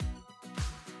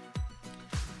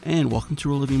and welcome to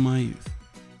Reliving My Youth.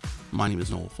 My name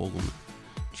is Noel Fogelman.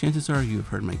 Chances are you have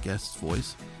heard my guest's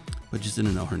voice, but just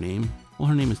didn't know her name. Well,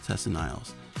 her name is Tessa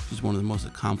Niles. She's one of the most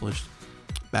accomplished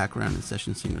background and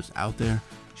session singers out there.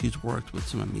 She's worked with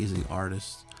some amazing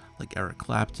artists like Eric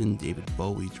Clapton, David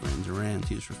Bowie, Duran Duran,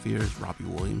 Tears for Fears, Robbie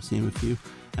Williams, to name a few.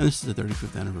 And this is the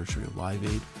 35th anniversary of Live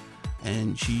Aid.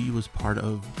 And she was part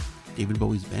of David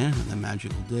Bowie's band on that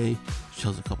magical day. She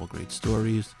tells a couple great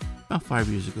stories. About 5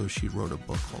 years ago, she wrote a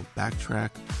book called Backtrack,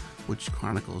 which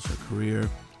chronicles her career.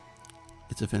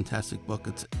 It's a fantastic book.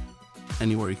 It's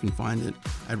anywhere you can find it.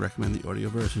 I'd recommend the audio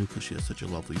version because she has such a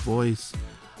lovely voice.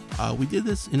 We did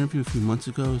this interview a few months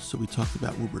ago, so we talked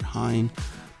about Rupert Hine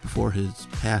before his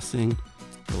passing,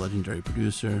 the legendary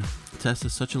producer.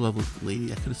 Tessa's such a lovely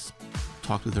lady. I could have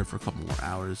talked with her for a couple more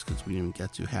hours because we didn't even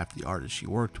get to half the artists she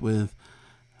worked with.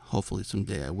 Hopefully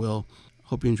someday I will.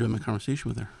 Hope you enjoyed my conversation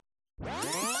with her.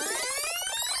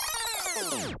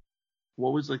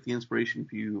 What was like the inspiration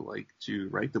for you like to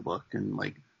write the book, and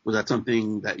like was that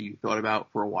something that you thought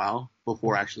about for a while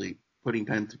before actually putting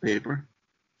pen to paper?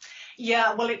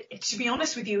 Yeah, well, to be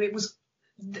honest with you, it was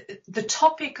the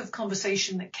topic of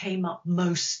conversation that came up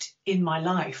most in my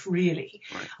life, really.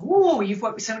 Right. Oh, you've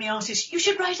worked with so many artists, you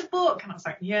should write a book. And I was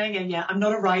like, yeah. I'm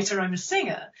not a writer, I'm a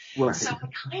singer. Right. So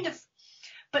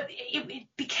but it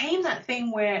became that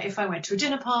thing where if I went to a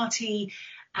dinner party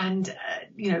and,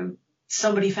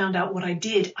 somebody found out what I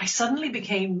did, I suddenly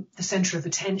became the center of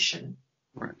attention.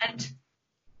 Right. And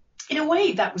in a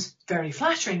way, that was very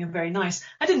flattering and very nice.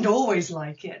 I didn't always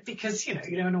like it because, you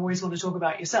don't always want to talk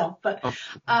about yourself. But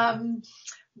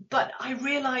I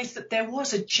realized that there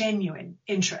was a genuine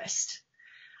interest.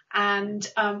 And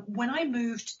when I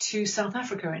moved to South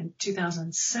Africa in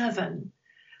 2007,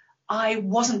 I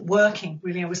wasn't working,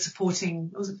 really. I was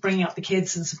bringing up the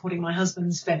kids and supporting my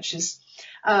husband's ventures.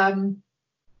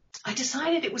 I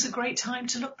decided it was a great time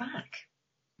to look back.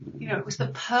 It was the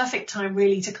perfect time,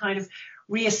 really, to kind of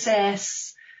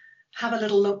reassess, have a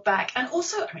little look back. And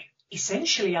also,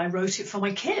 essentially, I wrote it for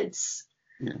my kids,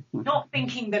 not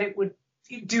thinking that it would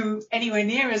do anywhere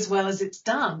near as well as it's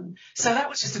done. So that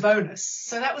was just a bonus.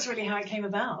 So that was really how it came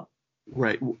about.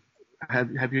 Right.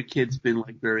 Have your kids been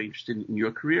like very interested in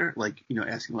your career? Like,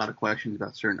 asking a lot of questions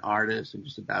about certain artists and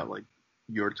just about like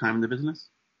your time in the business?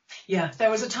 Yeah, there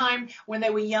was a time when they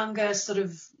were younger, sort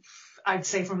of, I'd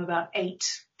say from about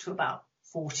 8 to about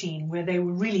 14, where they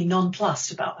were really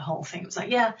nonplussed about the whole thing. It was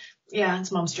like, yeah,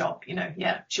 it's mum's job,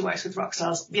 yeah, she works with rock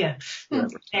stars, yeah.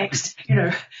 Next,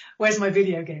 where's my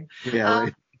video game? Yeah,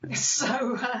 right.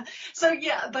 So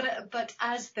yeah, but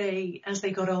as they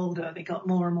got older, they got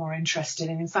more and more interested.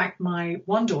 And in fact, my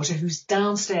one daughter, who's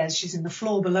downstairs, she's in the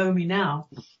floor below me now,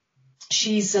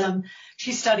 she's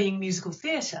studying musical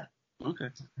theatre. Okay.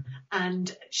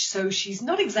 And so she's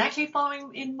not exactly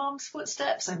following in mum's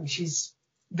footsteps. She's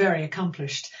very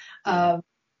accomplished. But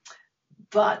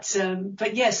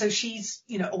yeah, so she's,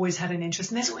 always had an interest,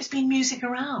 and there's always been music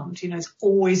around, it's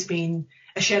always been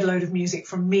a shed load of music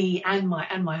from me and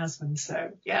my husband.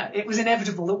 So yeah, it was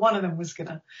inevitable that one of them was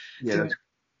gonna do it.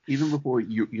 Even before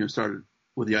you started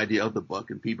with the idea of the book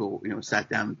and people,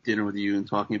 sat down at dinner with you and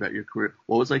talking about your career,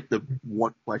 what was like the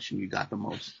one question you got the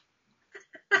most?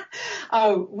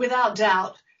 Oh, without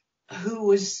doubt, who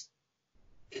was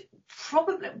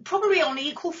probably on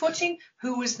equal footing,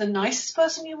 who was the nicest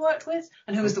person you worked with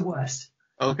and who was the worst.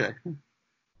 Okay.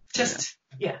 Just,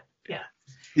 yeah.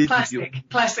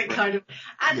 Classic kind of.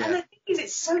 And the thing is,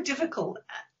 it's so difficult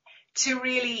to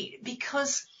really,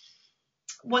 because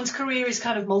one's career is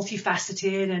kind of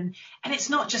multifaceted and it's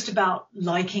not just about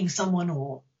liking someone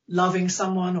or loving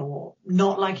someone or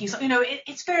not liking someone.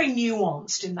 It's very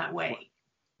nuanced in that way.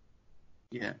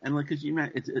 Yeah, and like, cause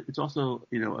it's also,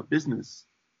 a business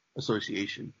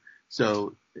association.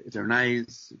 So if they're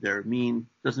nice, they're mean,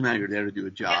 doesn't matter, you're there to do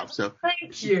a job. Yeah, so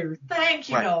thank you, right.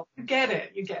 Noel. You get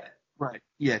it. Right.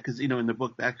 Yeah, because, in the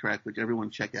book Backtrack, which everyone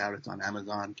check out, it's on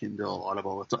Amazon, Kindle,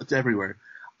 Audible, it's everywhere.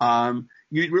 You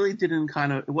really didn't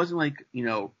it wasn't like,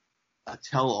 a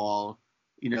tell-all,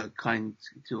 kind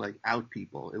to like out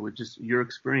people. It was just your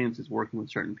experiences working with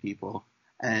certain people.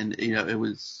 And, it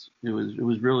was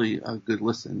really a good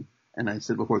listen. And I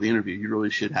said before the interview, you really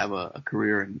should have a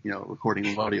career in, recording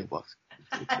of audiobooks.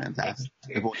 It's fantastic.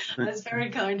 That's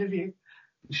very kind of you.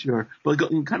 Sure. But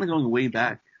kind of going way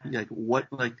back,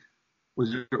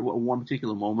 was there one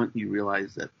particular moment you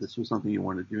realized that this was something you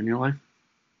wanted to do in your life?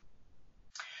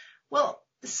 Well,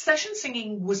 session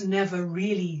singing was never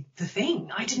really the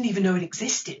thing. I didn't even know it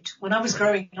existed. When I was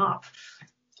growing up,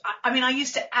 I mean, I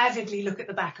used to avidly look at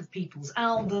the back of people's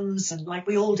albums, and like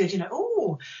we all did,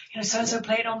 so-and-so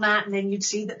played on that, and then you'd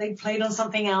see that they played on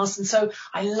something else. And so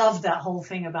I loved that whole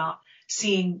thing about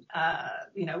seeing,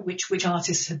 which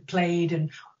artists had played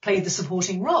and played the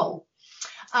supporting role.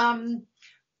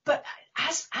 But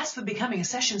as for becoming a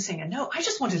session singer, no, I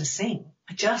just wanted to sing.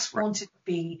 I just wanted to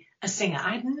be a singer.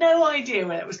 I had no idea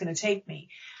where it was going to take me.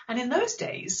 And in those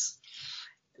days,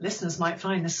 listeners might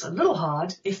find this a little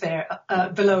hard if they're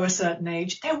below a certain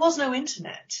age. There was no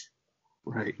internet.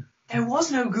 Right. There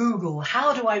was no Google.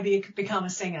 How do I become a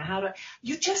singer?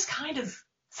 You just kind of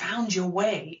found your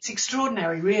way. It's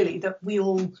extraordinary, really, that we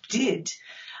all did.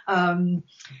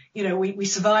 We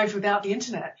survived without the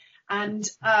internet. And,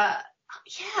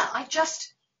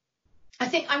 I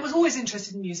think I was always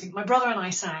interested in music. My brother and I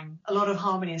sang a lot of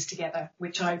harmonies together,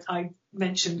 which I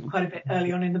mentioned quite a bit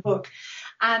early on in the book,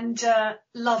 and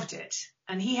loved it.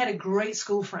 And he had a great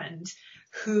school friend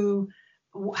who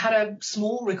had a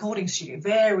small recording studio,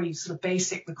 very sort of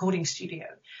basic recording studio.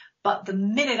 But the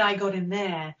minute I got in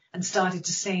there and started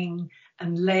to sing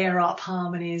and layer up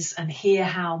harmonies and hear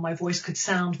how my voice could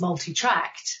sound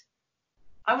multi-tracked,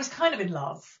 I was kind of in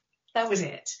love. That was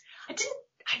it.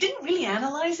 I didn't really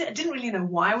analyze it. I didn't really know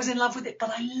why I was in love with it, but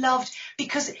I loved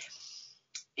because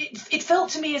it felt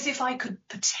to me as if I could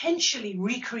potentially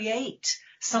recreate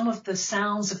some of the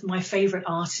sounds of my favorite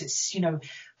artists,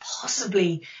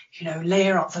 possibly,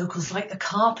 layer up vocals like the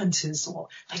Carpenters or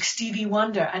like Stevie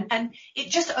Wonder. And it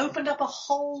just opened up a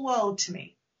whole world to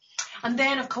me. And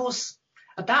then, of course,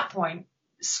 at that point,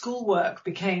 schoolwork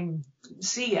became,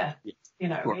 see ya,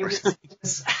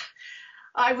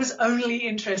 I was only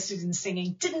interested in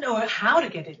singing, didn't know how to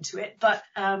get into it, but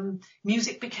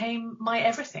music became my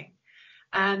everything.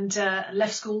 And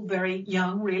left school very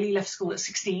young, really, left school at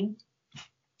 16,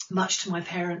 much to my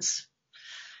parents'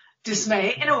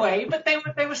 dismay in a way, but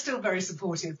they were still very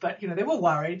supportive. But, they were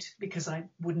worried because I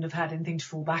wouldn't have had anything to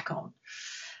fall back on.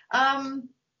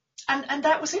 And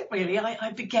that was it, really.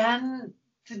 I began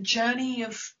the journey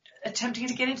of attempting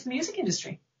to get into the music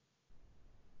industry.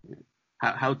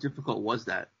 How difficult was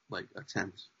that,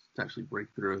 attempt to actually break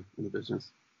through in the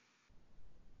business?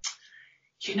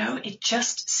 It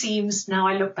just seems, now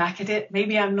I look back at it,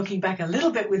 maybe I'm looking back a little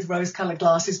bit with rose-colored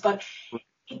glasses, but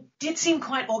it did seem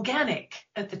quite organic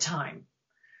at the time.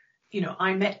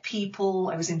 I met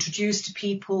people, I was introduced to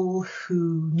people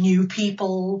who knew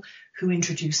people, who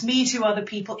introduced me to other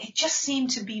people. It just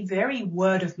seemed to be very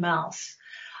word of mouth.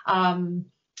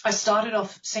 I started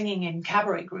off singing in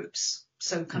cabaret groups.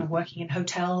 So kind of working in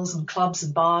hotels and clubs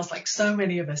and bars, like so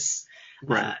many of us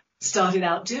started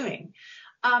out doing.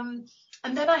 And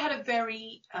then I had a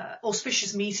very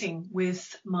auspicious meeting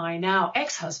with my now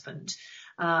ex-husband,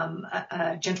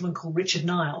 a gentleman called Richard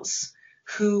Niles,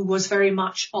 who was very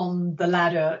much on the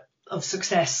ladder of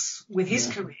success with his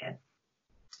career.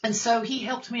 And so he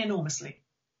helped me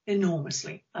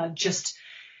enormously, just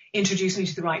introduced me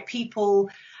to the right people,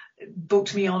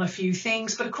 booked me on a few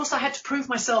things, but of course I had to prove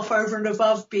myself over and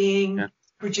above being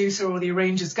producer or the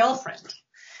arranger's girlfriend.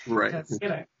 Right.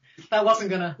 Because, that wasn't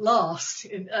going to last.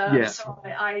 So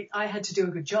I had to do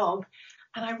a good job.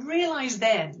 And I realized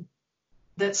then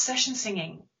that session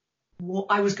singing,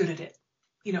 I was good at it.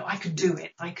 I could do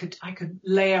it. I could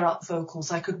layer up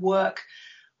vocals. I could work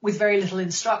with very little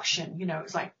instruction.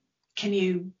 It's like, can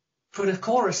you put a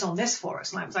chorus on this for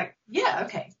us? And I was like, yeah,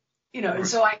 okay. And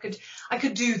so I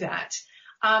could do that.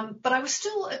 But I was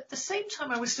still, at the same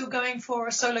time, I was still going for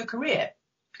a solo career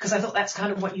because I thought that's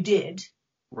kind of what you did.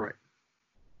 Right.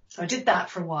 So I did that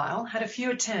for a while, had a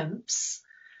few attempts,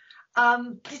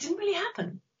 but it didn't really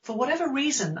happen for whatever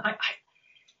reason.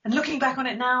 And looking back on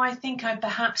it now, I think I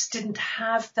perhaps didn't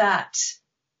have that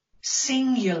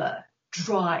singular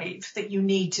drive that you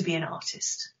need to be an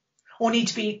artist or need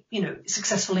to be,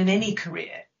 successful in any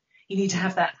career. You need to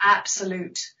have that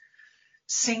absolute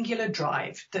singular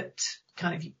drive that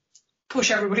kind of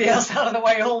push everybody else out of the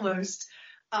way almost,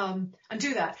 and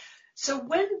do that. So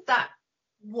when that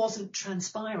wasn't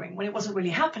transpiring, when it wasn't really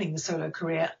happening, the solo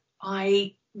career,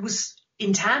 I was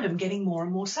in tandem getting more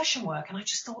and more session work. And I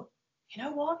just thought, you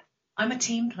know what? I'm a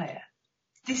team player.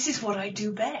 This is what I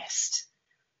do best.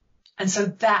 And so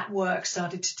that work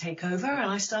started to take over and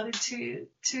I started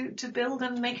to build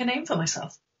and make a name for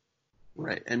myself.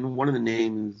 Right. And one of the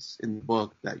names in the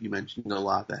book that you mentioned a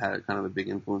lot that had kind of a big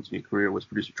influence in your career was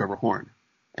producer Trevor Horn.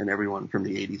 And everyone from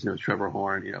the 80s knows Trevor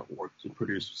Horn, worked and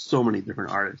produced so many different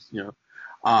artists,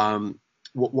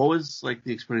 What was like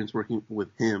the experience working with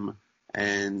him,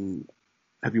 and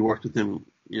have you worked with him,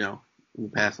 in the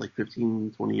past like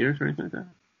 15, 20 years or anything like that?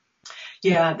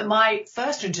 Yeah, my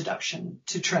first introduction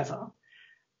to Trevor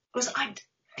was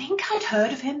think I'd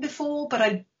heard of him before, but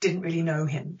I didn't really know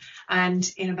him.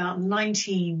 And in about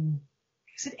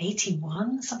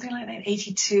 81, something like that,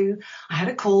 82, I had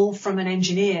a call from an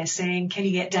engineer saying, can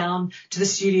you get down to the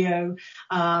studio?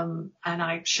 And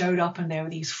I showed up and there were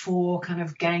these 4 kind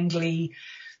of gangly,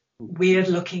 weird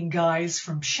looking guys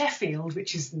from Sheffield,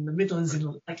 which is in the Midlands,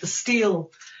 in like the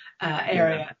steel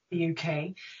area of the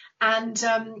UK. And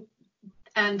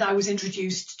I was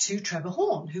introduced to Trevor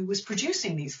Horn, who was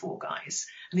producing these 4 guys.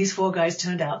 And these 4 guys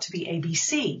turned out to be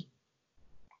ABC.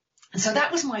 And so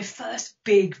that was my first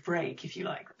big break, if you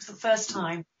like. It was the first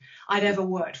time I'd ever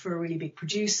worked for a really big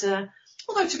producer.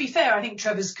 Although, to be fair, I think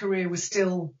Trevor's career was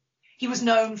still, he was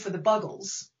known for the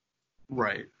Buggles.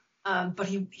 Right. But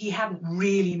he hadn't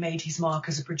really made his mark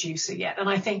as a producer yet. And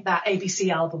I think that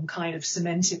ABC album kind of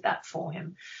cemented that for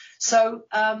him. So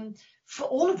for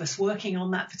all of us working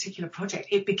on that particular project,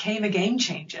 it became a game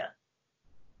changer.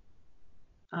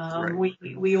 Right.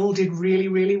 We all did really,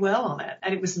 really well on it,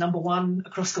 and it was #1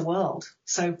 across the world.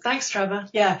 So thanks, Trevor.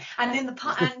 Yeah, and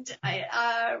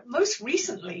most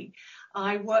recently,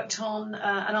 I worked on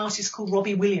an artist called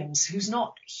Robbie Williams, who's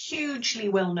not hugely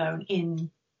well known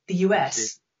in the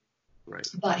US, right,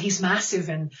 but he's massive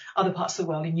in other parts of the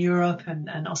world, in Europe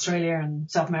and Australia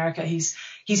and South America. He's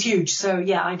huge. So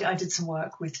yeah, I did some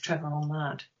work with Trevor on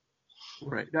that.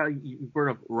 Right. Now, you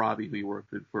brought up Robbie, who you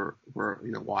worked with for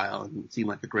a while, and he seemed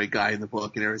like a great guy in the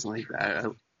book and everything like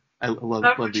that. I love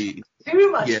the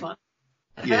too much fun.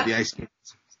 Yeah, the ice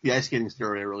skating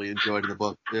story I really enjoyed in the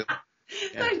book too.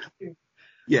 Yeah. Thank you.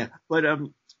 Yeah, but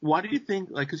why do you think,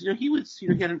 like, because he was he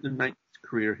had a nice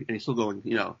career and he's still going,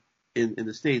 in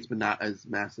the States, but not as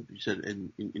massive, you said,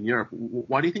 in Europe.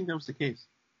 Why do you think that was the case?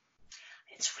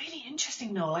 It's really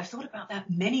interesting, Noel. I've thought about that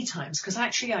many times because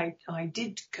actually I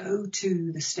did go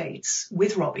to the States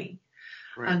with Robbie,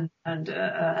 right, and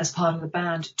as part of the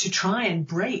band to try and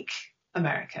break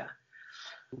America.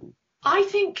 I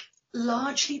think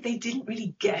largely they didn't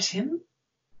really get him.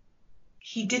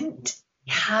 He didn't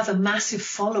have a massive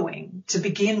following to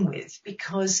begin with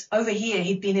because over here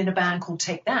he'd been in a band called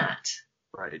Take That.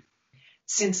 Right.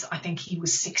 Since I think he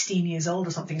was 16 years old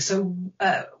or something. So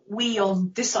we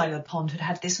on this side of the pond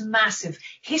had this massive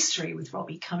history with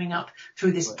Robbie coming up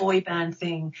through this boy band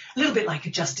thing, a little bit like a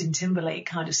Justin Timberlake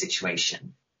kind of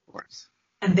situation. Of course.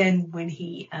 And then when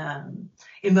he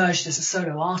emerged as a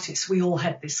solo artist, we all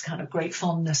had this kind of great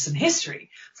fondness and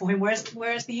history for him,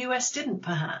 whereas the US didn't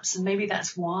perhaps. And maybe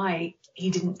that's why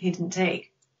he didn't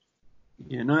take.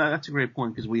 Yeah, no, that's a great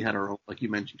point because we had our own, like you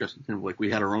mentioned, Justin Timberlake,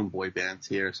 we had our own boy bands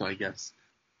here. So I guess,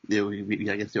 they're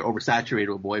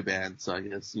oversaturated with boy bands. So I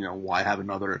guess, why have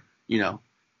another,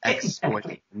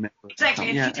 Exactly.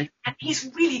 Yeah. And he's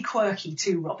really quirky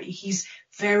too, Robbie. He's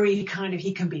very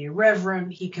he can be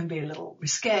irreverent. He can be a little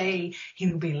risque. He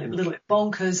can be a little bit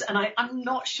bonkers. And I'm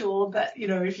not sure that,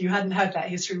 if you hadn't had that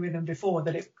history with him before,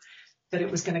 that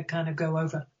it was going to kind of go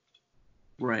over.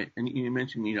 Right. And you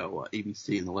mentioned,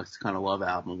 ABC and the Let's Kind of Love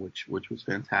album, which was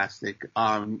fantastic.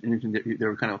 You mentioned there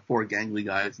were kind of 4 gangly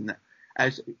guys, and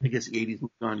as I guess the 80s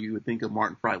moved on, you would think of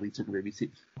Martin Fry, lead singer of ABC,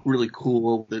 really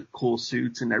cool, the cool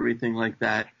suits and everything like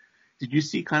that. Did you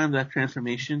see kind of that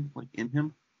transformation like in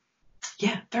him?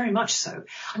 Yeah, very much so.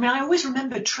 I mean, I always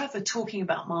remember Trevor talking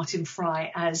about Martin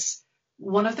Fry as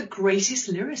one of the greatest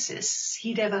lyricists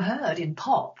he'd ever heard in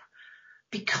pop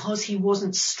because he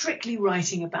wasn't strictly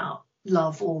writing about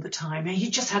love all the time. He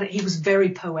just he was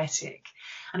very poetic.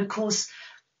 And of course,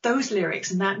 those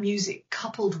lyrics and that music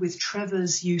coupled with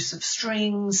Trevor's use of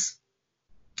strings,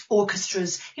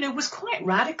 orchestras, was quite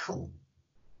radical.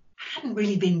 Hadn't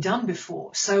really been done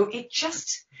before. So it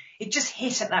just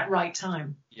hit at that right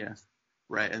time. Yeah.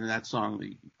 Right. And that song,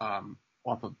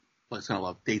 off of Let's Kind of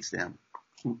Love, Date Stamp.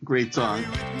 Great song.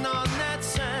 Written on that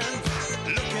sand,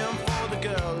 looking for the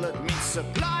girl that meets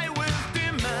supply with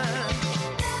demand.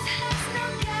 Love has no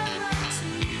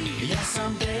guarantee. Yes,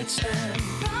 I'm date stamp.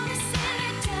 Promising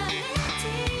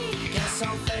eternity. Guess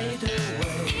I'll fade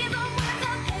away. Even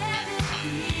without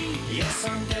pedigree. Yes,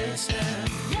 I'm date stamp.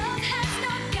 Love has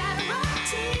no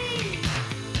guarantee.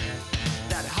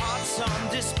 That heart's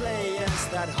on display as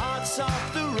that heart's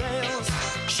off the rails.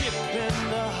 Ship in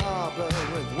the harbor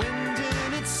with wind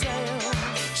in its sails.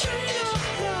 Chain of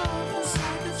love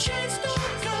inside the chains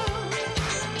don't go.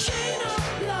 Chain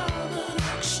of love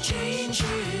and exchange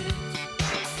it.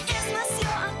 Is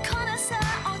monsieur un connoisseur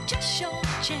or just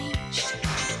short-changed?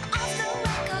 Off the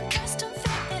record, custom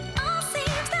fit, it all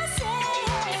seems the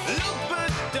same. Look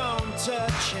but don't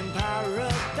touch in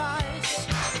paradise.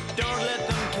 Don't let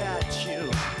them catch you,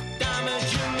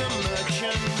 damaging the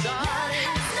merchandise.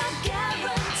 Has no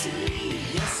guarantee.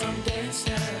 Yes, I'm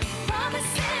dancing.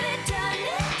 Promising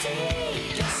eternity.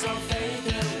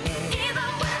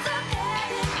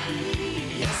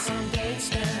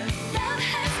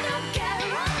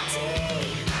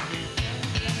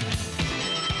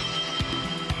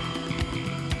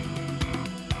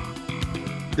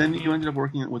 Then you ended up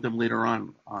working with them later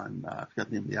on I forgot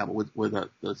the name of the album, with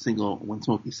the single When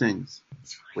Smokey Sings,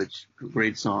 which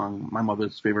great song. My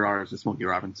mother's favorite artist is Smokey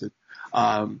Robinson.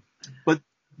 But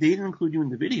they didn't include you in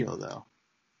the video, though.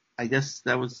 I guess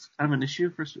that was kind of an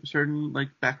issue for certain like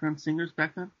background singers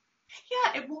back then.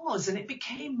 Yeah, it was, and it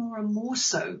became more and more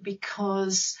so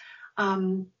because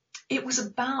it was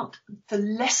about the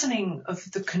lessening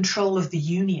of the control of the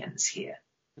unions here.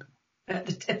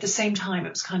 At the same time, it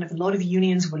was kind of a lot of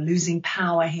unions were losing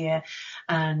power here,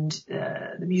 and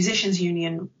the musicians'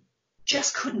 union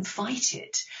just couldn't fight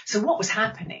it. So what was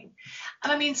happening?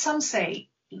 And I mean, some say,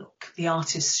 look, the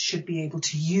artists should be able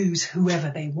to use whoever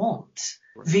they want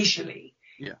visually.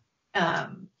 Yeah.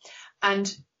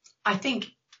 And I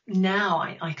think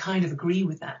now I kind of agree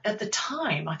with that. At the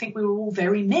time, I think we were all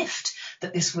very miffed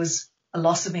that this was a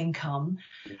loss of income,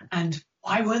 and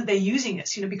why weren't they using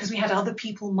it? You know, because we had other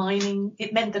people miming.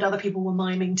 It meant that other people were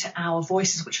miming to our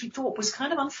voices, which we thought was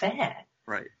kind of unfair.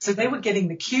 Right. So they were getting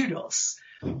the kudos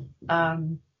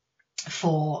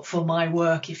for my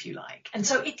work, if you like. And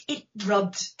so it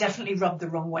definitely rubbed the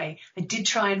wrong way. They did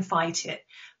try and fight it,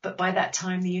 but by that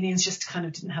time the unions just kind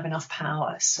of didn't have enough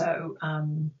power. So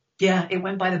it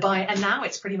went by the by, and now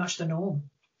it's pretty much the norm.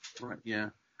 Right. Yeah.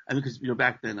 And because,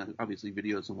 back then, obviously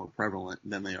videos were more prevalent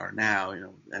than they are now,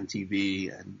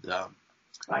 MTV and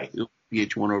right.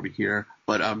 VH1 over here.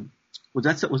 But was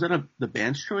that the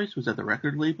band's choice? Was that the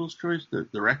record label's choice?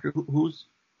 The record, whose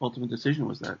ultimate decision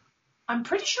was that? I'm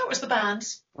pretty sure it was the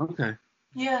band's. Okay.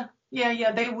 Yeah.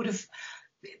 They would have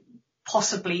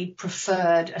possibly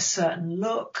preferred a certain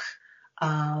look.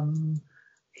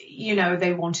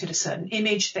 They wanted a certain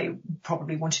image. They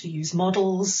probably wanted to use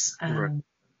models, and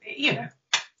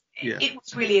it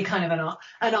was really a kind of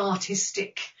an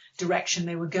artistic direction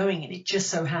they were going in. It just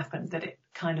so happened that it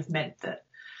kind of meant that,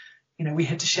 we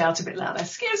had to shout a bit louder,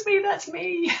 "Excuse me, that's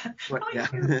me." Right, yeah.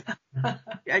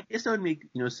 Yeah, I guess that would make,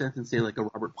 sense in, say, like a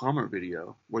Robert Palmer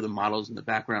video where the model's in the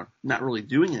background not really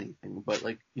doing anything, but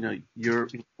like, you're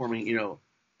performing,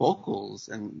 vocals,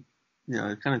 and,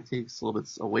 it kind of takes a little bit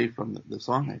away from the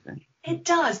song, I think. It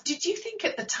does. Did you think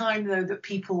at the time, though, that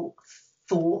people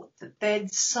thought that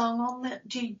they'd sung on that?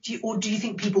 Do you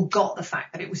think people got the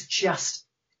fact that it was just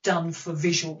done for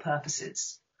visual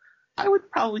purposes? I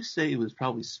would probably say it was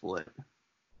probably split.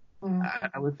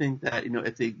 I would think that,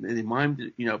 if they mimed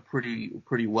it,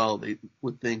 pretty well, they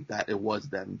would think that it was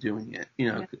them doing it,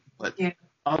 but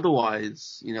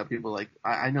otherwise, people like,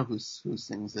 I know who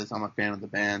sings this. I'm a fan of the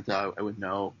band. So I would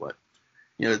know, but,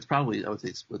 it's probably, I would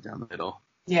say, split down the middle.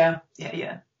 Yeah,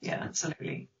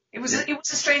 absolutely. It was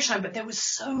a strange time, but there was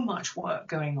so much work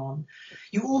going on.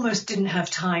 You almost didn't have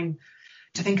time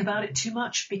to think about it too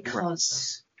much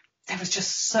because there was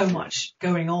just so much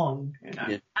going on,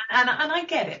 Yeah. And I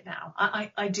get it now.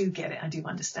 I do get it. I do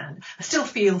understand. I still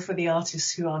feel for the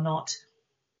artists who are not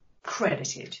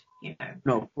credited,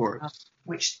 No, of course.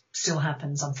 Which still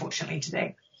happens, unfortunately,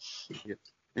 today. Yeah.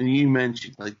 And you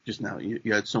mentioned, like, just now, you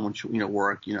had so much,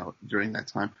 work, during that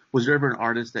time. Was there ever an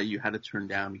artist that you had to turn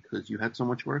down because you had so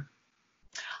much work?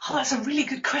 Oh, that's a really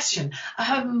good question.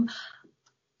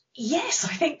 Yes,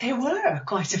 I think there were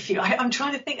quite a few. I'm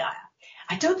trying to think.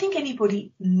 I don't think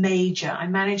anybody major. I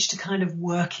managed to kind of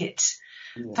work it,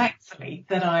 thankfully,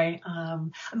 that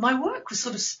my work was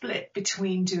sort of split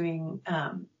between doing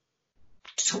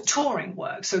touring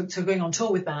work, so going on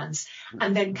tour with bands,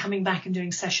 and then coming back and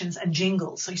doing sessions and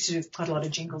jingles. I used to do quite a lot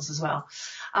of jingles as well.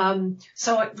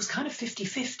 So it was kind of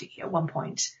 50-50 at one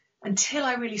point until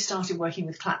I really started working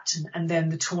with Clapton, and then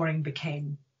the touring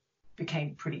became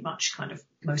pretty much kind of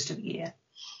most of the year.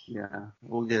 Yeah,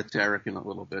 we'll get to Eric in a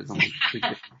little bit.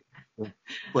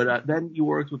 But then you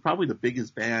worked with probably the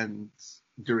biggest bands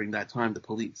during that time, the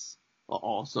Police.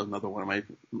 Also another one of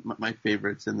my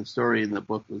favorites, and the story in the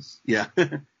book was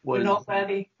we're not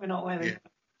worthy.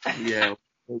 Yeah.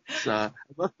 It's,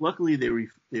 luckily they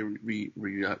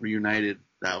reunited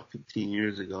about 15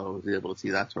 years ago. I was able to see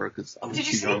that tour because did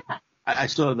you see that? I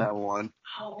saw that one.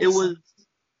 Oh, it was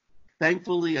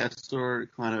thankfully I saw it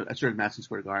at Madison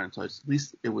Square Garden, so at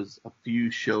least it was a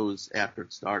few shows after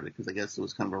it started because I guess it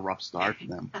was kind of a rough start for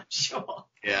them. Sure.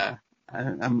 Yeah.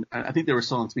 I think they were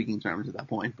still on speaking terms at that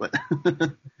point, but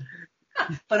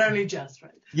but only just,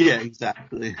 right? Yeah,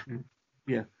 exactly.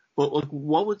 Yeah, but like,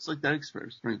 what was like that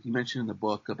experience? Right? You mentioned in the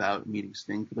book about meeting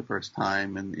Sting for the first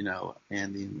time, and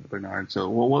Andy and Bernard. So,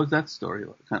 what was that story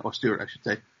like? Or Stuart, I should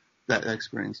say, that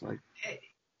experience like?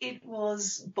 It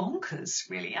was bonkers,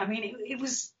 really. I mean, it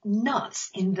was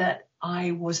nuts in that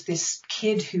I was this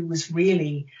kid who was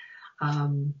really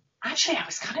actually, I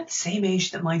was kind of the same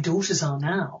age that my daughters are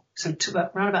now. So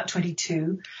around about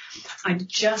 22, I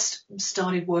just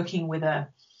started working with a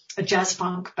jazz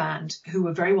funk band who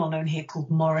were very well known here called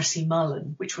Morrissey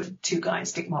Mullen, which were two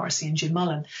guys, Dick Morrissey and Jim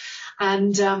Mullen.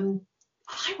 And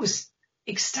I was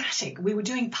ecstatic. We were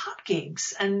doing pub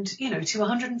gigs and, to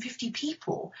 150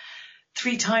 people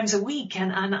 3 times a week.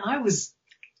 And I was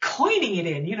coining it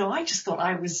in, I just thought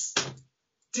I was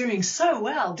doing so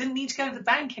well, didn't need to go to the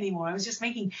bank anymore. I was just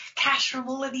making cash from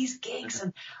all of these gigs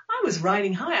and I was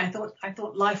riding high. I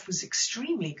thought life was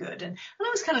extremely good. And I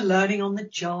was kind of learning on the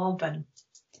job and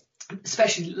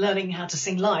especially learning how to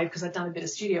sing live because I'd done a bit of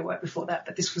studio work before that,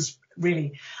 but this was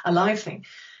really a live thing.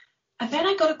 And then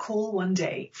I got a call one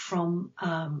day from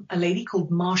a lady called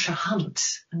Marsha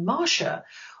Hunt. And Marsha,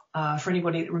 for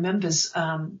anybody that remembers,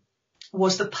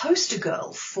 was the poster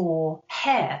girl for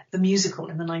Hair, the musical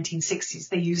in the 1960s.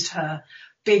 They used her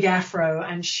big afro,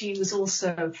 and she was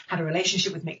also had a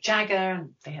relationship with Mick Jagger,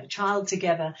 and they had a child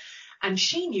together. And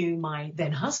she knew my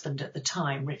then husband at the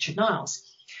time, Richard Niles.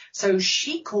 So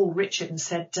she called Richard and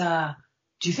said,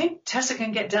 do you think Tessa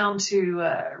can get down to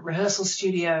rehearsal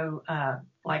studio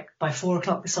like by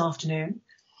 4:00 this afternoon?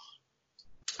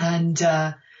 And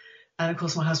of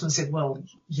course my husband said, well,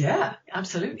 yeah,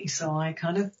 absolutely. So I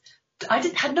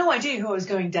had no idea who I was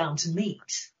going down to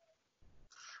meet.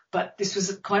 But this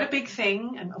was quite a big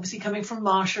thing. And obviously coming from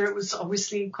Marsha, it was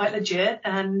obviously quite legit.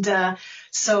 And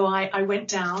so I went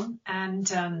down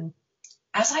and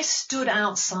as I stood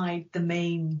outside the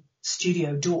main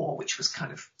studio door, which was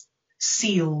kind of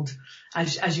sealed,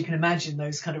 as you can imagine,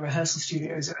 those kind of rehearsal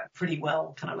studios are pretty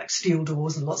well kind of like steel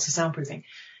doors and lots of soundproofing.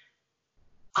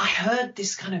 I heard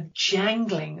this kind of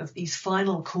jangling of these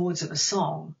final chords of a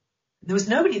song. There was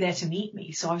nobody there to meet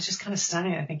me, so I was just kind of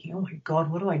standing there thinking, oh my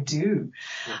God, what do I do?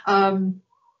 Yeah.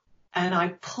 And I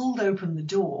pulled open the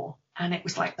door, and it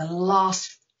was like the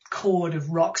last chord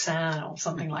of Roxanne or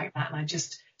something like that, and I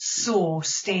just saw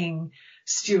Sting,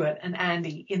 Stuart, and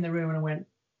Andy in the room, and I went,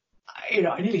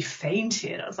 I nearly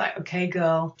fainted. I was like, okay,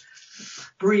 girl,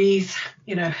 breathe,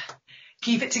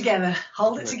 keep it together,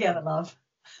 hold it together, love.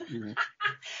 Mm-hmm.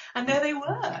 And there they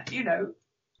were,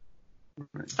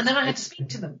 Right. And then I had to speak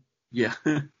to them. Yeah.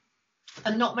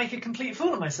 And not make a complete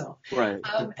fool of myself. Right.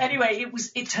 Anyway,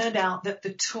 it turned out that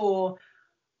the tour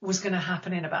was going to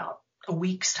happen in about a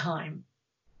week's time.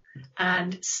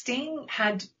 And Sting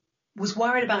was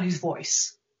worried about his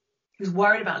voice. He was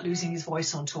worried about losing his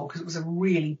voice on tour because it was a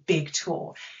really big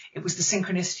tour. It was the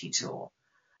Synchronicity tour.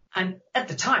 And at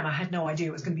the time, I had no idea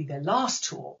it was going to be their last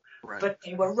tour. Right. But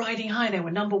they were riding high. They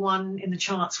were #1 in the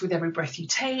charts with Every Breath You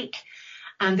Take.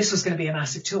 And this was going to be a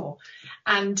massive tour.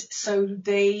 And so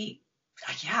I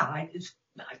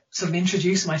sort of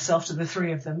introduced myself to the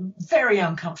three of them very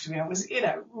uncomfortably. I was,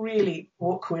 really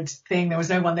awkward thing. There was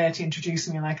no one there to introduce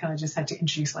me, and I kind of just had to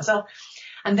introduce myself.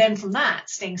 And then from that,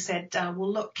 Sting said,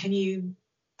 well, look, can you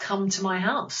come to my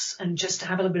house and just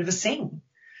have a little bit of a sing?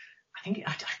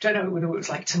 I don't know whether it was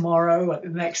like tomorrow or the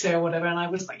next day or whatever. And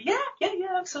I was like, yeah,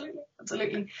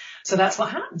 absolutely. So that's what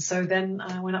happened. So then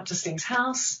I went up to Sting's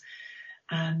house.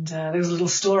 And there was a little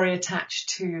story attached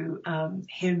to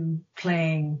him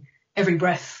playing Every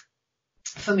Breath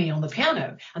for me on the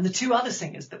piano, and the two other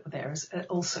singers that were there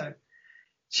also.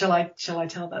 Shall I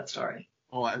tell that story?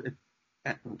 Oh,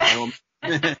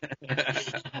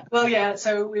 Well, yeah.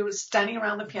 So we were standing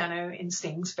around the piano in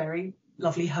Sting's very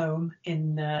lovely home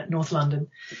in North London,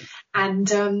 and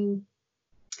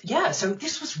so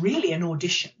this was really an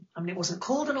audition. I mean, it wasn't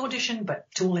called an audition, but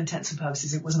to all intents and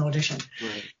purposes, it was an audition.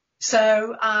 Right.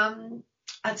 So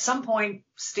at some point,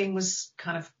 Sting was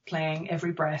kind of playing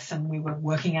Every Breath, and we were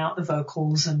working out the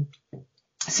vocals and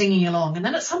singing along. And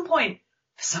then at some point,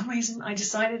 for some reason, I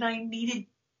decided I needed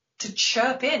to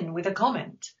chirp in with a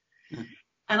comment. Mm.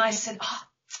 And I said,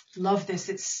 love this.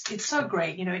 It's so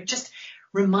great. It just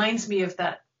reminds me of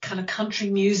that kind of country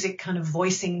music kind of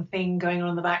voicing thing going on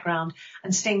in the background.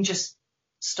 And Sting just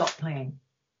stopped playing.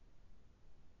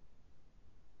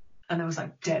 And there was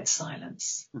like dead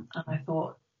silence. And I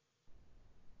thought,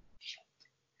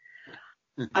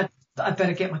 I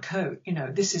better get my coat.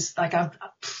 This is like,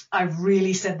 I've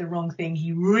really said the wrong thing.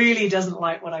 He really doesn't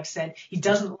like what I've said. He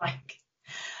doesn't like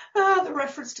the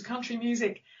reference to country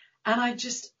music. And I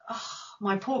just,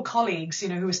 my poor colleagues,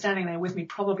 who were standing there with me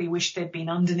probably wished they'd been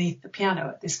underneath the piano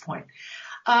at this point.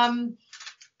 And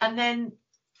then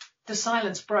the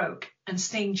silence broke and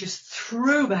Sting just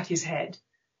threw back his head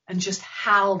and just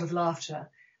howled with laughter.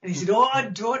 And he said, oh,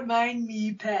 don't mind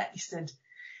me, Pat. He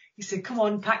said, come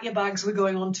on, pack your bags. We're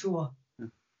going on tour. So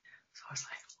I was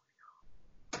like, oh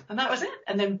my God. And that was it.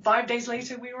 And then 5 days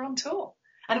later, we were on tour.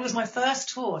 And it was my first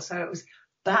tour. So it was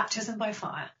baptism by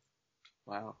fire.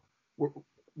 Wow.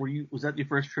 Was that your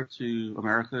first trip to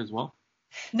America as well?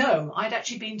 No, I'd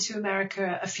actually been to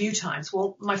America a few times.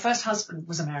 Well, my first husband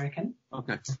was American.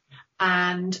 Okay.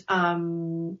 And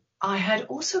I had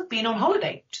also been on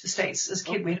holiday to the States as a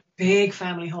kid. We had a big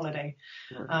family holiday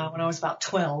when I was about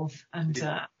 12,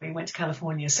 and we went to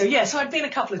California. So I'd been a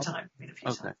couple of times. Been a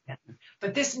few times, yeah.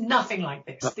 But nothing like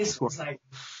this. This was like,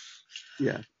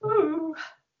 ooh.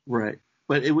 Right.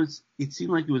 But it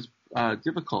seemed like it was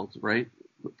difficult, right?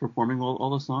 Performing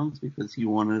all the songs because he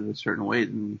wanted a certain way.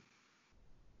 And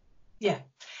yeah.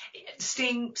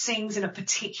 Sting sings in a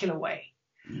particular way.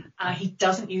 He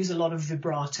doesn't use a lot of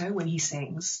vibrato when he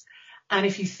sings. And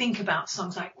if you think about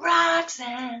songs like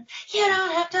Roxanne, you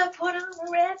don't have to put on the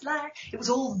red light. It was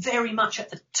all very much at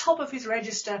the top of his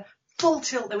register, full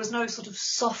tilt. There was no sort of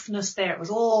softness there. It was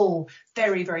all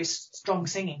very, very strong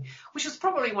singing, which was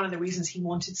probably one of the reasons he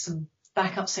wanted some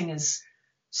backup singers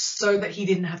so that he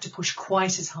didn't have to push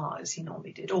quite as hard as he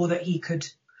normally did, or that he could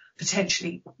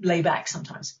potentially lay back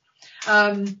sometimes.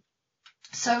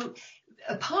 So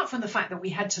apart from the fact that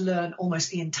we had to learn almost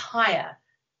the entire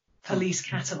Police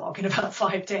catalogue in about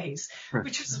 5 days,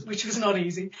 which was not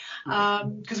easy,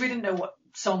 because we didn't know what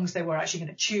songs they were actually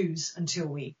going to choose until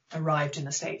we arrived in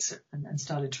the States and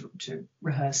started to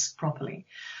rehearse properly.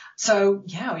 So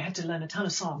we had to learn a ton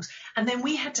of songs, and then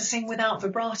we had to sing without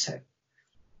vibrato,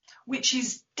 which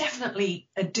is definitely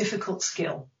a difficult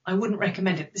skill. I wouldn't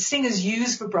recommend it. The singers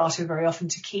use vibrato very often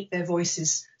to keep their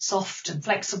voices soft and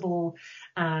flexible,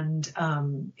 and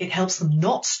it helps them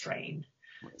not strain.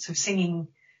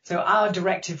 So our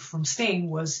directive from Sting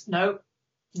was no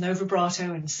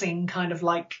vibrato, and sing kind of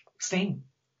like Sting.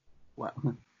 Wow.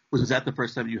 Was that the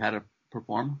first time you had to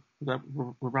perform with that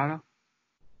vibrato?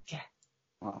 Yeah.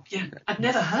 Wow. Yeah. Okay. I'd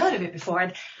never heard of it before.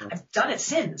 I've done it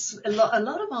since. A lot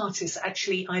of artists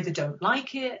actually either don't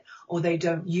like it or they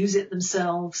don't use it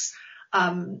themselves.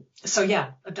 So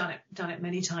I've done it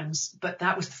many times, but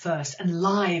that was the first. And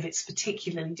live, it's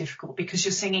particularly difficult because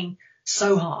you're singing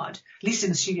so hard. At least in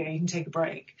the studio, you can take a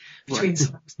break between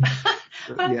songs.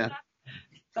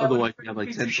 Otherwise, you have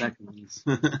like 10 seconds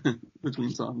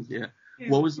between songs. Yeah.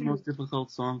 What was the most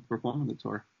difficult song to perform on the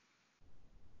tour?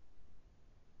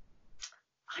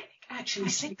 I think actually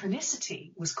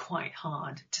Synchronicity was quite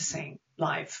hard to sing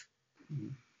live.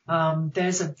 Mm-hmm.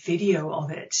 There's a video of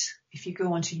it. If you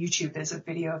go onto YouTube, there's a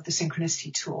video of the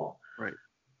Synchronicity tour. Right.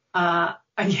 And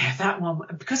that one,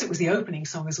 because it was the opening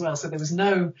song as well, so there was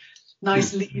no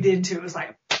nice lead into it. It was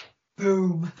like,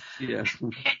 boom. Yeah.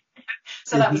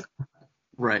 So that was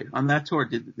right. On that tour,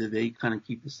 did they kind of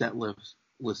keep the set list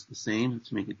the same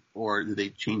to make it, or did they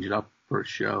change it up for a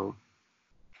show?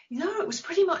 No, it was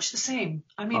pretty much the same.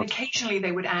 I mean, occasionally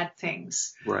they would add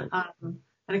things. Right. And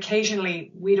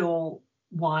occasionally we'd all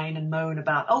whine and moan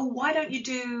about, why don't you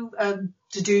do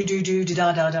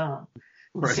da-da-da-da?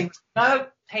 Right. Sing, no,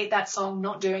 hate that song,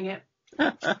 not doing it.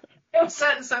 There were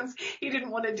certain songs he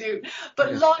didn't want to do,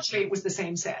 but largely it was the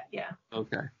same set, yeah.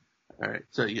 Okay. All right.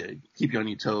 So, keep you on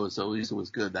your toes. So at least it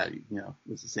was good that, it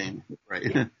was the same, right?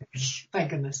 Yeah. Thank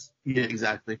goodness. Yeah,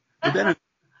 exactly. But then,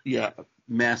 a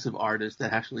massive artist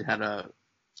that actually had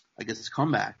his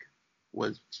comeback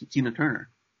was Tina Turner,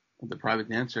 the Private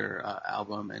Dancer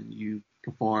album, and you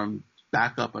performed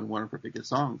backup on one of her biggest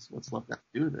songs. What's Love Got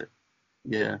to Do with It?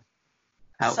 Yeah.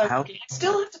 I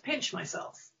still have to pinch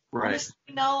myself. Right. Honestly,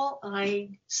 Noel,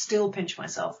 I still pinch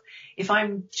myself. If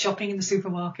I'm shopping in the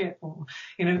supermarket or,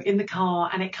 in the car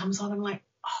and it comes on, I'm like,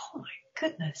 oh my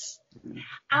goodness. Mm-hmm. And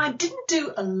I didn't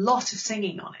do a lot of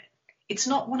singing on it. It's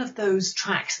not one of those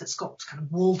tracks that's got kind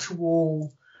of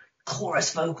wall-to-wall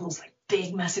chorus vocals, like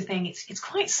big, massive thing. It's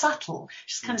quite subtle. It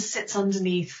just kind of sits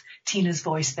underneath Tina's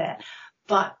voice there.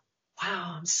 But,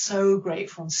 wow, I'm so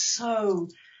grateful and so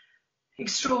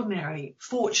extraordinarily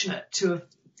fortunate to have,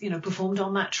 performed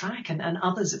on that track and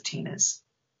others of Tina's.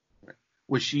 Right.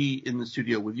 Was she in the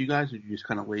studio with you guys, or did you just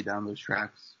kind of lay down those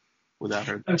tracks without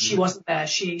her? No, she wasn't there.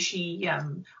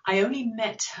 I only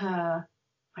met her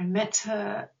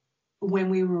when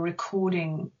we were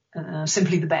recording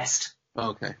Simply the Best.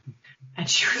 Okay. And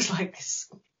she was like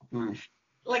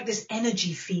this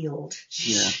energy field.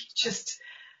 She just,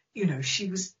 she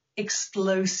was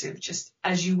explosive, just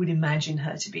as you would imagine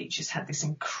her to be. Just had this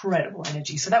incredible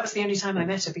energy. So that was the only time I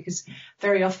met her, because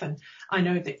very often, I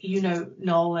know that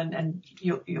Noel, and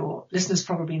your listeners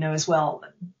probably know as well,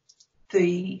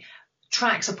 the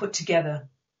tracks are put together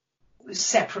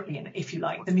separately, if you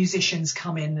like. The musicians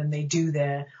come in and they do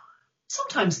their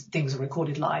sometimes things are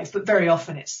recorded live, but very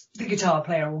often it's the guitar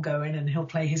player will go in and he'll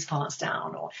play his parts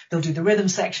down, or they'll do the rhythm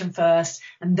section first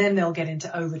and then they'll get into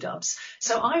overdubs.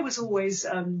 So I was always,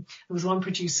 there was one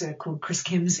producer called Chris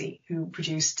Kimsey who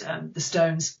produced the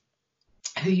Stones,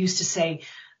 who used to say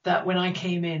that when I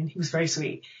came in, he was very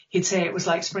sweet. He'd say it was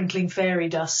like sprinkling fairy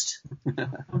dust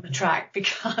on the track,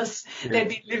 because they'd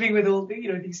be living with all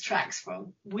the, these tracks for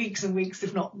weeks and weeks,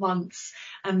 if not months.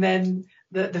 And then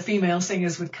the female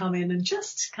singers would come in and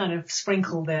just kind of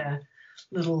sprinkle their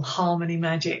little harmony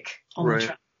magic on the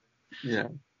track. Yeah.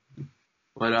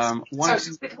 But, so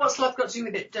what's love got to do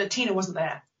with it? Tina wasn't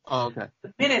there. Oh, okay.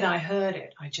 The minute I heard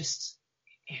it, I just,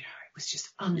 it was just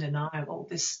undeniable,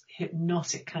 this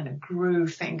hypnotic kind of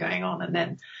groove thing going on. And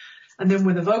then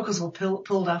when the vocals were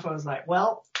pulled up, I was like,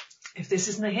 well, if this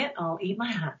isn't a hit, I'll eat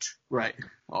my hat. Right.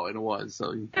 Oh, and it was.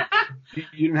 So you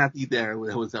didn't have to eat there.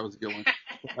 That was a good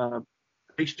one.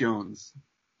 Grace Jones,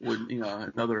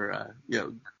 another,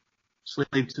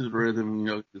 Slave to the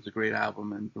Rhythm, is a great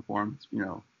album and performed,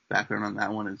 background on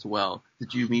that one as well.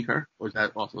 Did you meet her, or is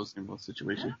that also a similar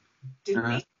situation?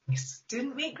 Didn't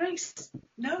meet Grace.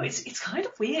 No, it's kind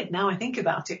of weird now I think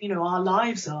about it. Our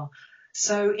lives are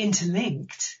so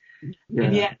interlinked,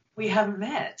 and yet we haven't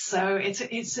met. So it's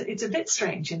a bit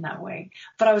strange in that way.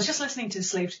 But I was just listening to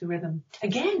Slave to the Rhythm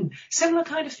again, similar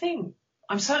kind of thing.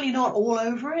 I'm certainly not all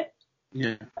over it.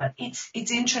 Yeah. But it's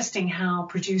interesting how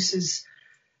producers,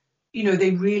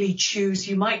 they really choose.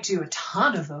 You might do a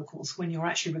ton of vocals when you're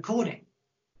actually recording.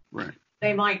 Right.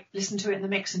 They might listen to it in the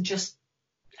mix and just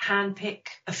handpick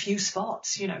a few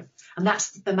spots, and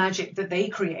that's the magic that they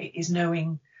create, is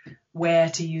knowing where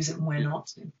to use it and where not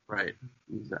to. Right.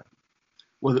 Exactly.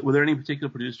 Were there any particular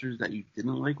producers that you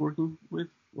didn't like working with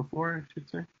before, I should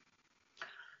say?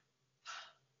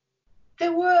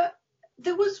 There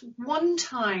was one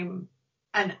time,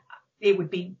 and it would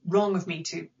be wrong of me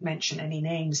to mention any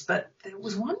names, but there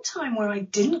was one time where I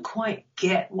didn't quite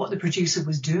get what the producer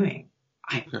was doing.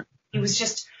 He was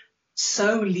just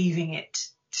so leaving it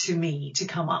to me to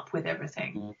come up with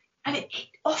everything. And it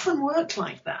often worked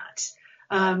like that.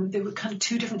 There were kind of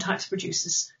two different types of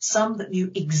producers. Some that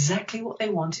knew exactly what they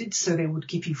wanted, so they would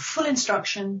give you full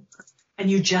instruction and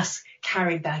you just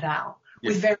carried that out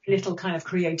with very little kind of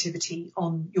creativity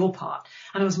on your part.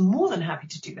 And I was more than happy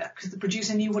to do that because the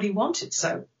producer knew what he wanted.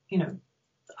 So,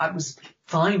 I was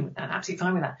fine with that, absolutely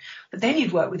fine with that. But then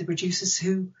you'd work with the producers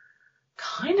who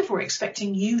kind of were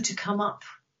expecting you to come up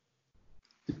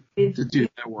to do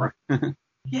that work.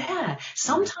 Yeah.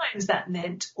 Sometimes that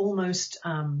meant almost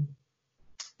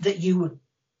that you were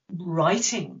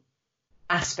writing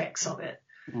aspects of it.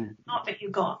 Not that you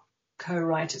got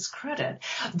co-writer's credit,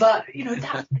 but,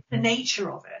 that was the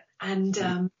nature of it.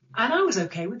 And I was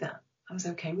okay with that.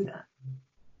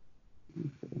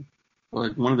 Well,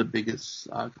 one of the biggest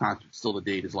concerts still to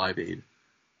date is Live Aid.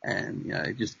 And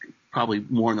it just probably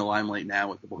more in the limelight now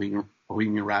with the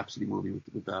Bohemian Rhapsody movie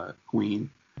with Queen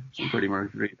and Freddie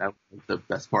Mercury. That was the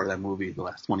best part of that movie, the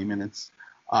last 20 minutes.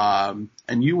 And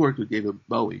you worked with David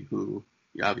Bowie, who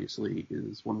obviously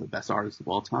is one of the best artists of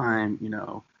all time,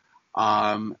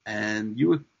 and you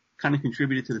were kind of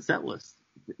contributed to the set list.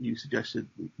 You suggested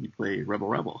you play Rebel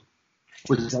Rebel.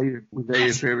 Was that your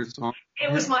favorite song?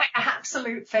 It was my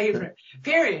absolute favorite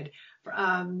period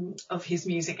of his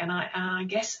music. And I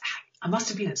guess I must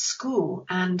have been at school,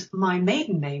 and my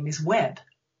maiden name is Webb.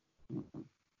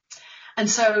 And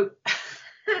so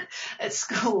at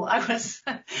school I was,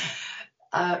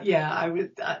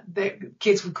 the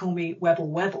kids would call me Webble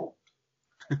Webble.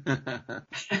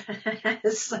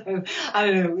 So I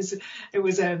don't know, it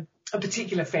was a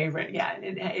particular favorite. Yeah.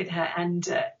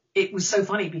 It was so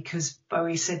funny because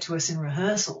Bowie said to us in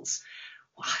rehearsals,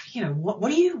 what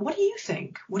do you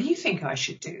think? What do you think I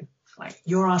should do? Like,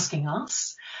 you're asking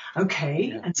us?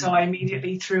 Okay. Yeah. And so I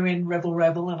immediately threw in Rebel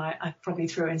Rebel, and I probably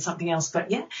threw in something else,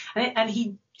 but yeah. And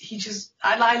he just,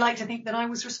 I like to think that I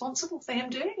was responsible for him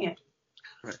doing it.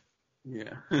 Right.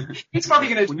 Yeah. He's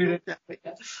probably going to do it.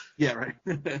 Yeah, right.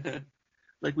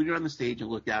 Like when you're on the stage and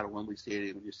look out at Wembley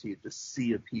Stadium and you see the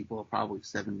sea of people, probably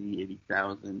 70,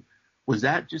 80,000. Was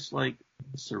that just like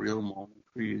a surreal moment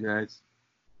for you guys?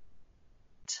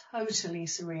 Totally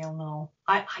surreal, Noel.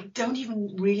 I don't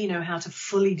even really know how to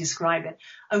fully describe it.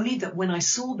 Only that when I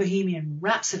saw Bohemian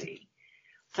Rhapsody,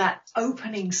 that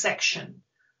opening section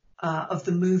of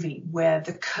the movie where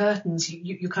the curtains,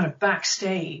 you're kind of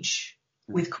backstage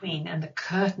with Queen and the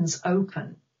curtains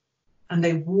open and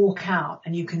they walk out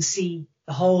and you can see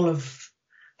the whole of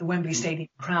the Wembley Stadium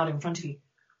crowd in front of you.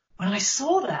 When I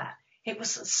saw that, it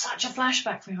was such a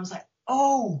flashback for me. I was like,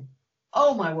 oh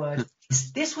my word.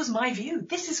 This was my view.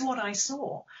 This is what I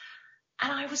saw.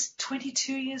 And I was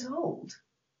 22 years old.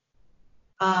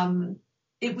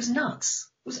 It was nuts.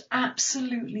 It was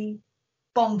absolutely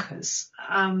bonkers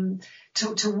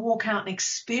to walk out and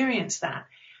experience that.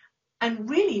 And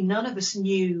really none of us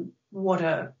knew what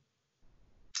a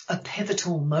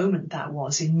pivotal moment that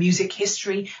was in music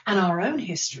history and our own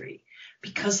history,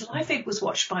 because Live Aid was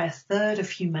watched by 1/3 of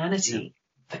humanity.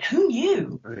 But who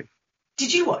knew? Right.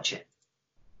 Did you watch it?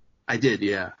 I did,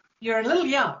 yeah. You're a little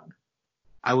young.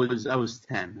 I was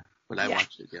 10, but I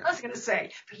watched it, yeah. I was going to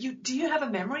say, but do you have a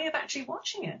memory of actually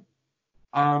watching it?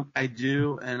 I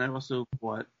do, and I also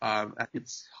bought,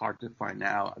 it's hard to find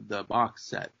now, the box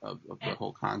set of the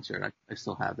whole concert. I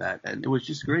still have that, and it was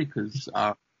just great because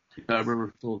I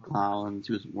remember Phil Collins,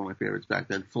 who was one of my favorites back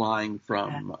then, flying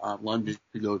from London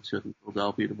to go to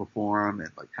Philadelphia to perform,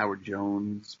 and like Howard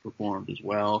Jones performed as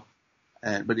well.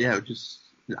 But yeah, it was just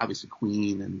obviously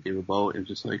Queen and David Bowie. It was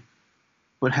just like,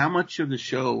 but how much of the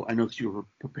show, I know that you were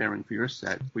preparing for your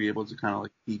set, were you able to kind of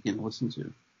like peek and listen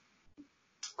to?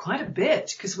 Quite a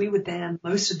bit, because we were there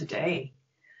most of the day.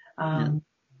 And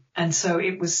so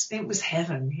it was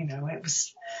heaven, you know,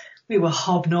 we were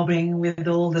hobnobbing with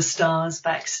all the stars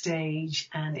backstage,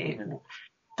 and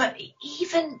but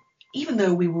even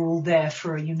though we were all there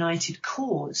for a united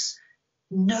cause,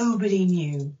 nobody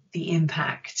knew the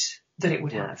impact that it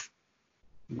would have.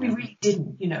 We really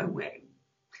didn't, you know.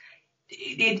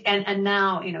 And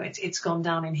now, you know, it's gone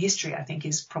down in history, I think,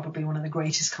 is probably one of the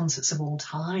greatest concerts of all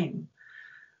time.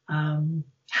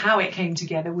 How it came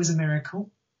together was a miracle.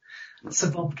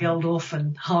 So Bob Geldof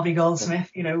and Harvey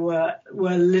Goldsmith, you know,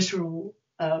 were literal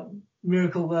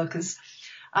miracle workers.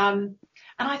 And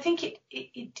I think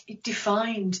it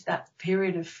defined that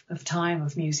period of time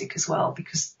of music as well,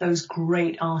 because those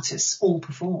great artists all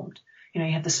performed. You know,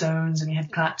 you had the Stones and you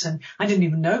had Clapton. I didn't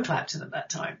even know Clapton at that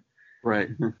time. Right.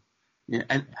 Yeah.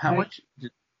 And how much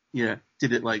did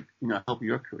it, like, you know, help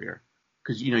your career?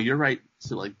 Because, you know, you're right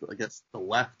to, like, I guess the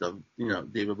left of, you know,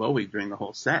 David Bowie during the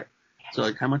whole set. So,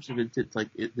 like, how much of it did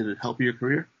it help your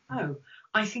career? Oh,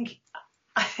 I think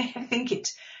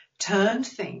it turned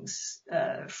things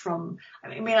from.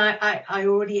 I mean, I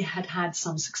already had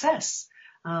some success,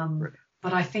 right.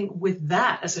 But I think with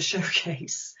that as a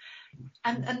showcase,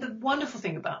 and the wonderful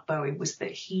thing about Bowie was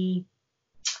that he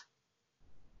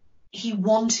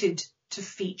wanted to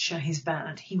feature his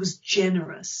band. He was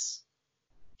generous.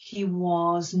 He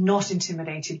was not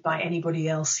intimidated by anybody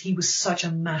else. He was such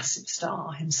a massive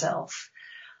star himself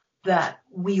that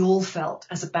we all felt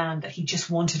as a band that he just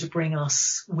wanted to bring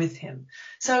us with him.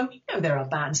 So, you know, there are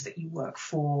bands that you work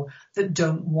for that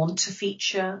don't want to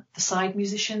feature the side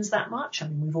musicians that much. I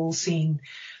mean, we've all seen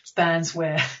bands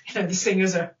where, you know, the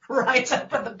singers are right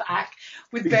up at the back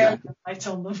with barely a light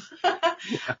on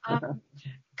them.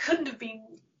 Couldn't have been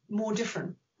more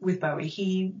different with Bowie.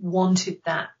 He wanted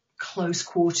that close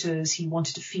quarters. He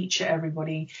wanted to feature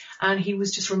everybody, and he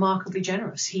was just remarkably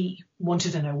generous. He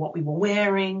wanted to know what we were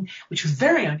wearing, which was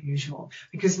very unusual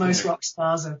because most rock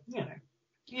stars are, you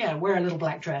know, wear a little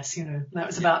black dress, you know, that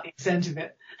was about the extent of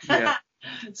it. Yeah.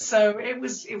 So it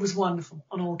was wonderful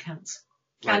on all counts.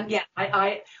 Right. And yeah,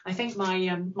 I think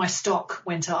my stock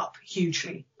went up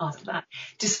hugely after that,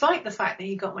 despite the fact that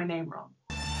he got my name wrong.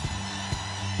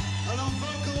 Along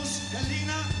vocals,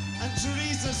 Helena and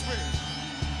Teresa Springs.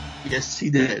 Yes, he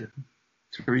did.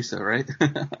 Teresa, right?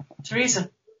 Teresa.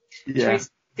 Yeah. Teresa.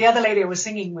 The other lady I was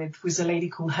singing with was a lady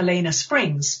called Helena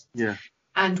Springs. Yeah.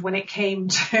 And when it came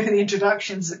to the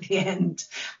introductions at the end,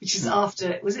 which is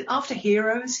was it after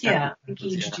Heroes? Yeah, I think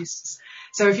he introduces.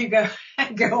 So if you go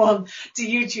on to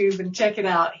YouTube and check it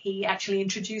out, he actually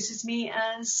introduces me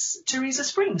as Teresa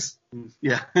Springs.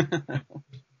 Yeah.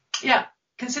 Yeah.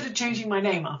 Considered changing my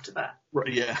name after that.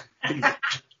 Right, yeah.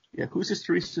 Yeah, who's this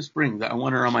Teresa Springs? I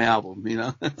want her on my album, you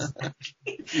know?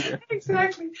 Yeah.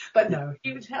 Exactly. But no,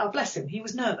 bless him, he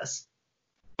was nervous.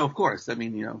 Of course. I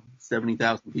mean, you know,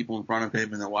 70,000 people in front of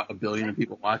him and a billion of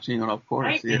people watching, and of course.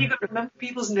 Right? Yeah. You've got to remember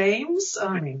people's names?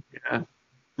 I mean. Yeah.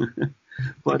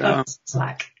 But,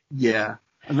 slack. Yeah.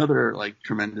 Another, like,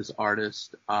 tremendous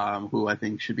artist who I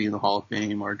think should be in the Hall of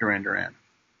Fame are Duran Duran.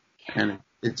 Yeah. And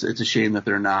it's a shame that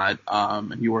they're not.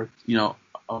 And you worked, you know,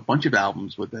 a bunch of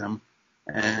albums with them.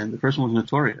 And the first one was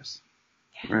Notorious,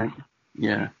 right?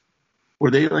 Yeah. Were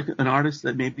they like an artist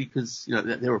that maybe because, you know,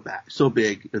 they were so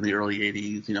big in the early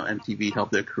 80s, you know, MTV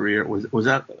helped their career. Was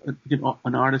that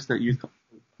an artist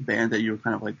band that you were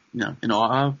kind of like, you know, in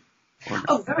awe of? Or no?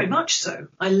 Oh, very much so.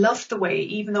 I loved the way,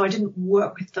 even though I didn't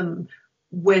work with them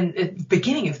at the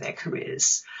beginning of their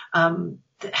careers, I mean,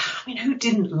 who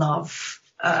didn't love,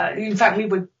 in fact, we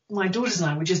my daughters and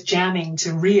I were just jamming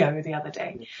to Rio the other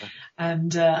day,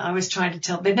 and I was trying to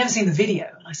tell, they'd never seen the video,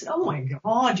 and I said, oh my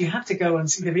God, you have to go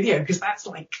and see the video, because that's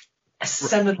like a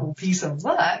seminal piece of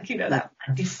work, that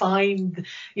defined,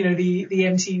 the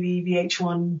MTV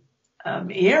VH1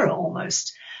 era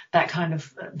almost, that kind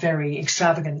of very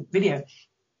extravagant video.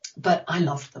 But I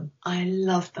loved them. I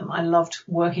loved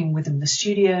working with them in the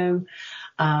studio.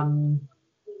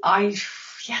 It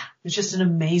was just an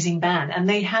amazing band, and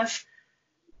they have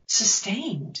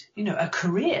sustained, a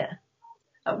career.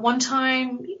 At one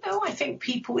time, I think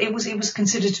it was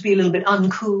considered to be a little bit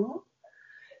uncool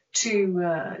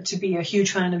to be a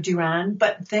huge fan of Duran,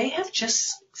 but they have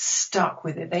just stuck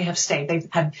with it. They have stayed. They've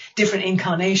had different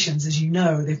incarnations, as you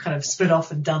know. They've kind of split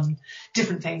off and done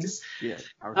different things. Yeah.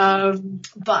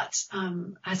 But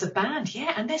as a band,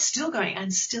 and they're still going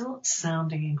and still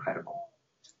sounding incredible.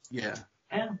 Yeah.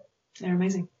 Yeah, they're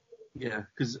amazing. Yeah,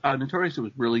 because Notorious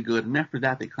was really good, and after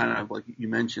that, they kind of, like you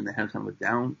mentioned, they had kind of a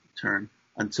downturn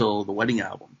until the Wedding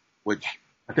album, which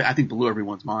I think blew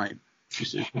everyone's mind.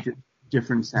 Just a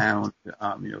different sound,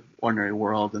 Ordinary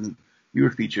World, and you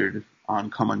were featured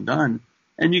on Come Undone,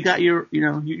 and you got you're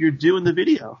doing the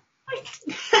video.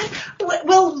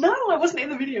 Well, no, I wasn't in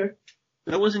the video.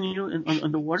 That wasn't you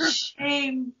underwater?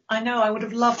 Shame. I know. I would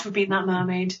have loved to have been that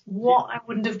mermaid. What I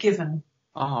wouldn't have given.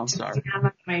 Oh, I'm sorry.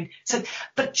 So,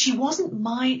 but she wasn't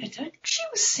I don't think she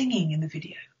was singing in the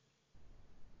video.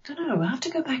 I don't know. I have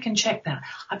to go back and check that.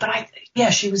 But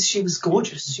she was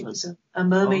gorgeous. She was a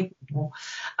mermaid. Oh.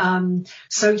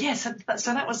 So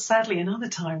that was sadly another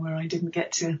time where I didn't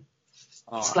get to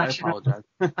splash. I apologize.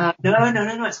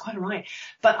 No, it's quite all right.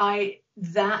 But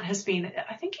that has been,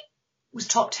 I think it was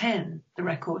top 10, the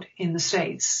record in the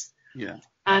States. Yeah.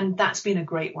 And that's been a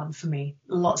great one for me.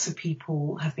 Lots of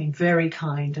people have been very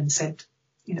kind and said,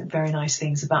 very nice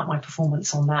things about my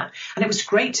performance on that. And it was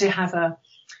great to have a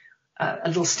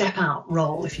little step out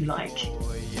role, if you like.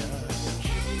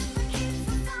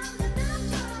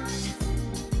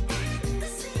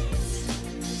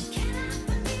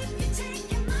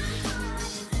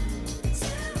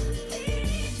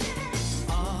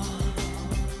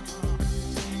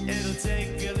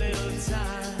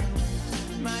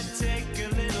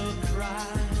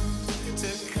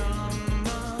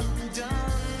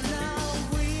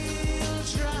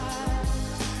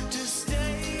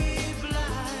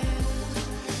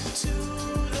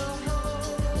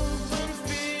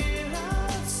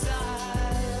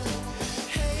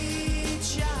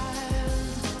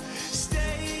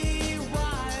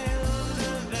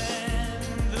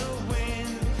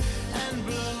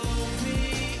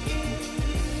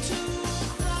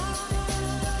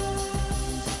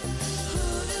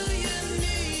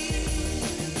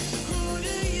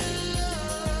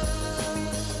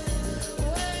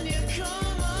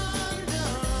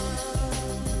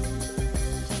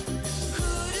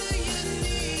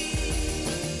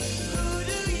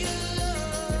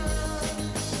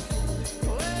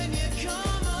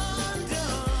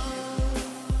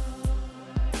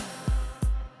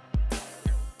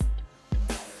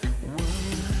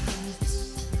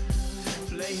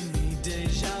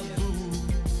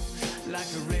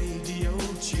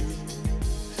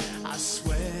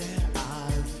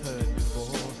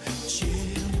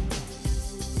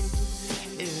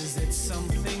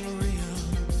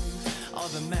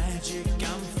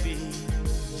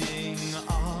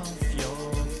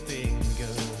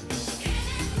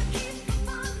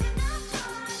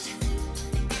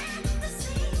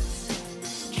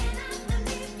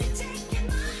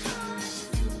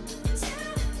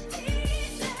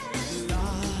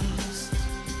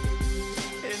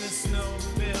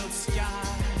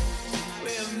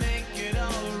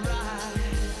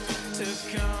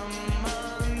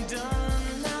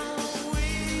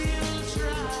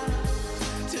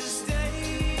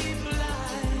 Stay blind.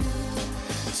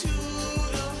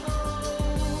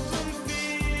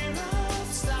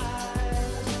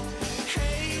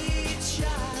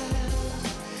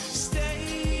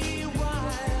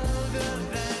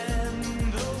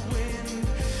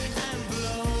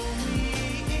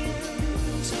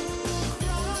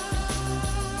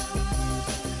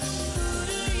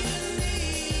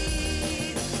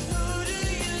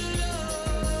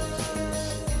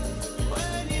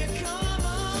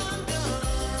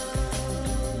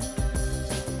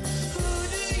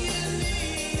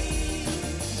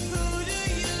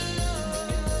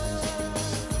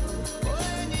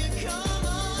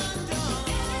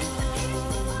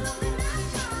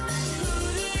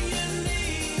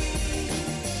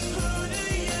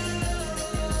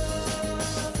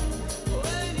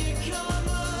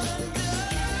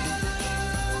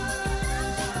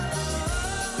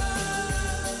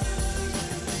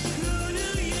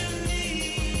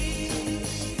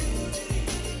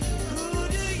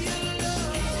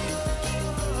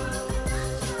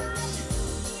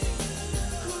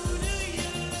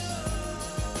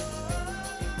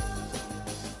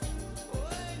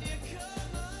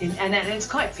 and it's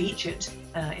quite featured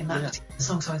in that particular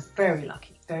song. So I was very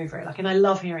lucky, very, very lucky. And I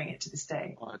love hearing it to this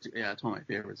day. It's one of my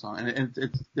favorite songs. And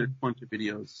there's a bunch of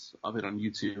videos of it on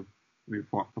YouTube,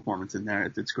 performance in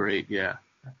there. It's great, yeah.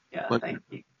 Yeah, thank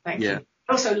you. Thank you.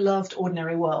 I also loved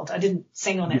Ordinary World. I didn't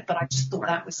sing on it, but I just thought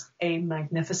that was a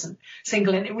magnificent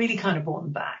single, and it really kind of brought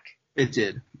them back. It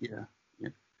did, yeah.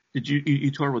 Did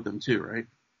you toured with them too, right?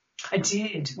 I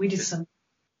did. We did some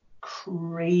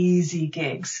crazy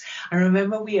gigs. I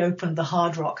remember we opened the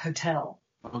Hard Rock Hotel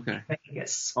in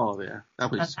Vegas. Oh, yeah.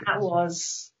 That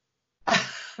was,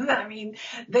 I mean,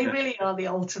 they really are the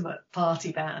ultimate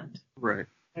party band. Right.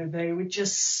 They were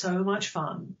just so much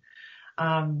fun.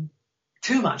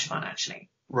 Too much fun, actually.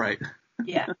 Right.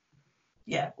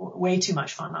 Yeah, way too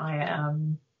much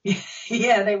fun.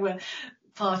 They were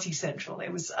party central.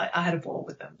 I had a ball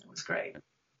with them. It was great.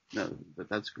 No,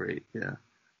 that's great. Yeah.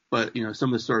 But, some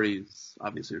of the stories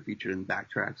obviously are featured in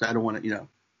Backtrack. So I don't want to,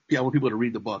 I want people to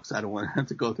read the books. I don't want to have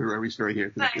to go through every story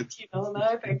here. Thank you.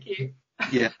 No, thank you.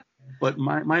 Yeah. But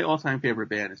my all-time favorite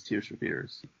band is Tears for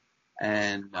Fears.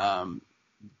 And,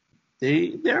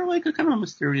 they're like a kind of a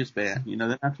mysterious band. They're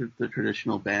not the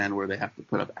traditional band where they have to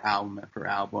put up album after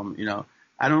album.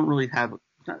 I don't really you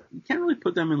can't really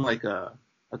put them in like a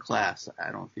class.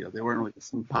 I don't feel they weren't like a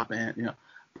synth pop band,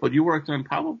 but you worked on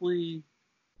probably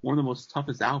one of the most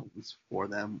toughest albums for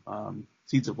them,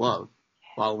 Seeds of Love,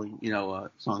 following,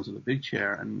 Songs of the Big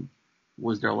Chair, and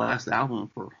was their last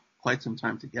album for quite some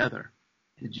time together.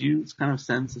 Did you kind of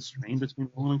sense a strain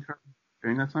between Noel and Kurt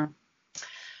during that time?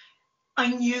 I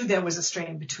knew there was a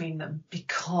strain between them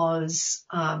because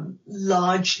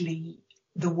largely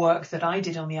the work that I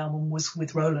did on the album was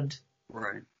with Roland.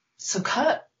 Right. So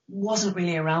Kurt wasn't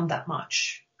really around that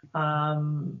much.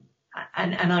 And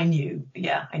I knew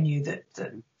that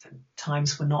the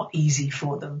times were not easy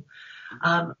for them.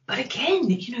 But again,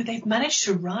 they've managed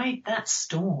to ride that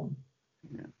storm.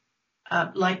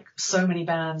 Yeah. Like so many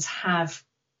bands have,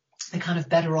 they're kind of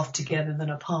better off together than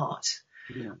apart.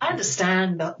 Yeah. I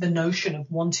understand the notion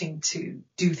of wanting to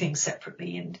do things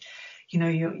separately, and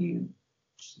you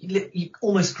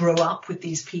almost grow up with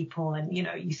these people, and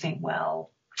you think,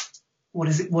 well, what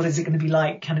is it going to be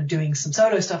like kind of doing some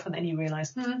solo stuff, and then you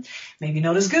realize maybe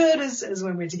not as good as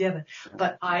when we're together.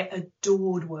 But I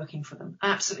adored working for them,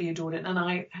 absolutely adored it. And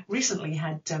I recently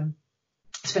had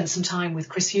spent some time with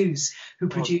Chris Hughes, who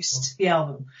produced the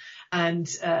album, and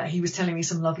he was telling me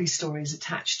some lovely stories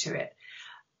attached to it.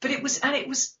 But it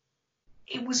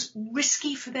was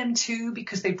risky for them too,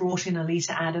 because they brought in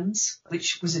Alita Adams,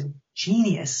 which was a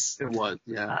genius. It was,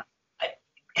 yeah.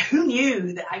 Who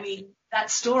knew that? I mean,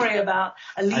 that story about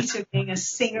Alita being a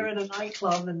singer in a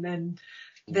nightclub and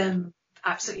then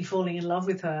absolutely falling in love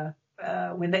with her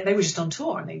when they were just on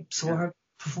tour, and they saw her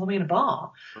performing in a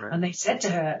bar, and they said to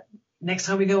her, next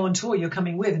time we go on tour, you're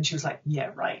coming with. And she was like,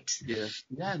 yeah, right. Yeah.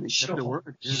 Yeah. And sure,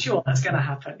 that's going to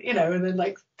happen. And then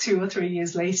like 2 or 3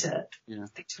 years later,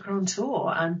 they took her on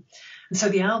tour. And so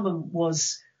the album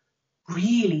was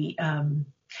really,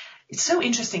 it's so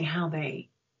interesting how they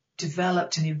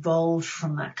developed and evolved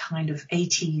from that kind of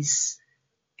 80s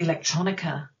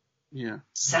electronica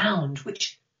sound,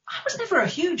 which I was never a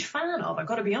huge fan of. I've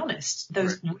got to be honest.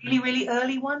 Those really, really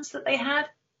early ones that they had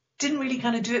didn't really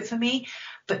kind of do it for me.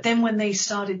 But then when they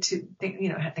started to think,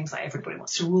 had things like Everybody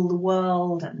Wants to Rule the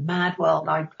World and Mad World,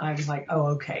 I was like,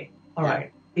 oh, okay, all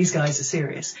right, these guys are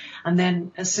serious. And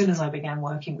then as soon as I began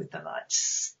working with them,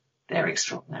 they're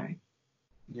extraordinary.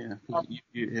 Yeah,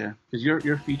 because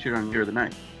you're featured on Year of the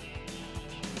Night.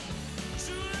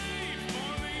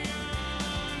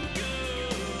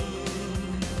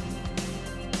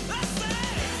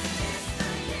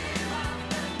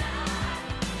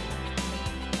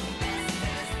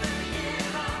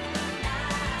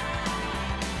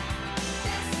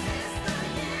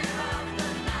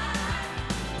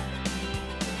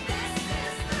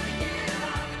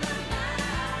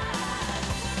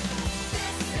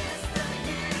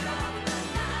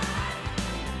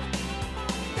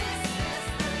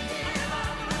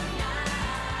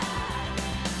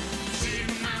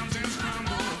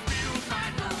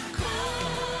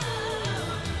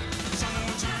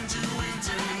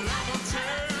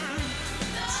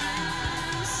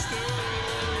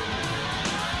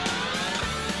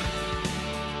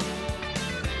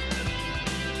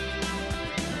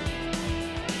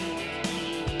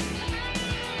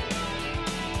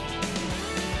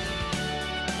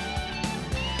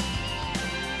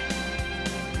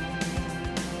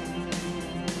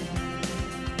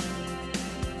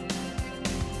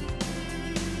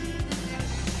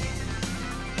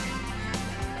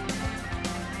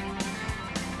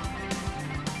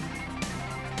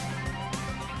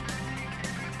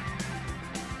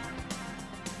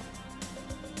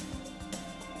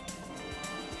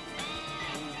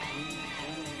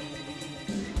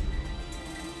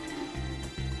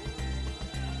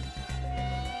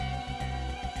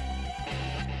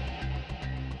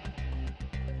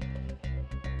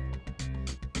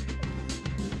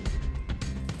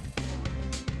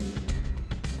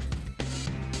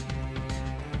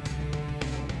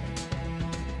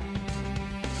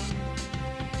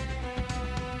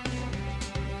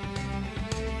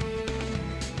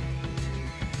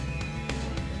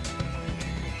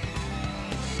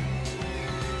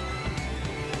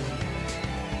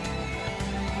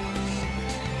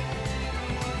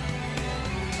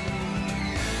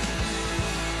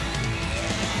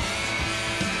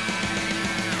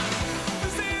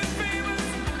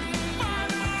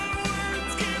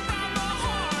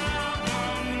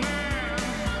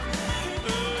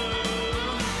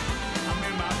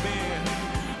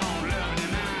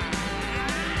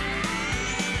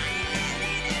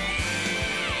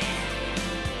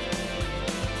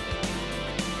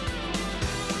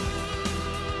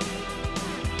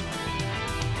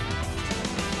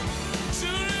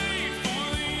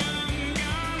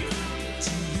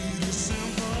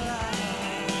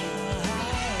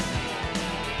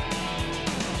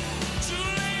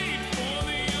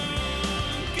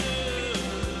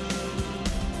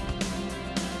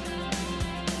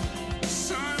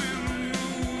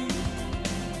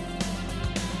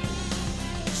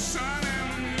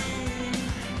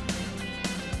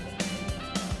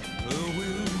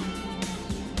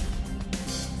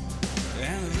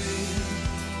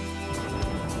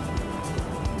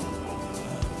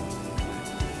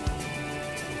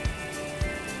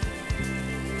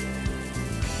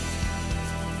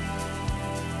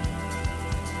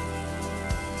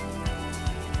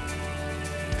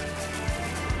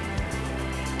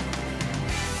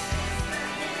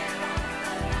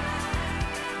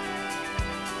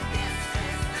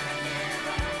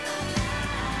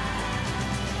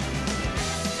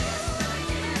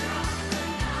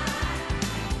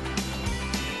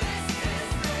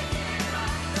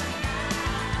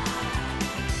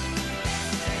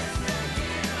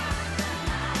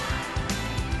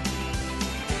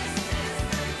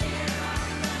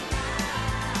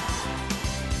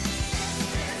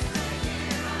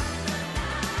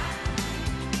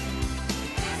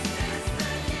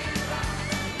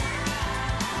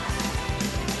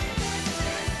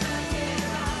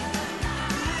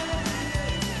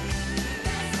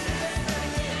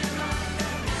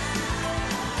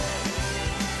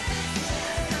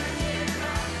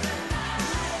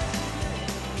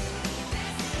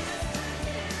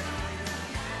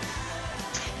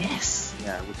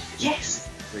 Yeah, which is Yes.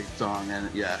 a great song,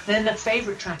 and yeah. Then a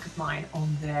favourite track of mine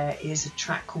on there is a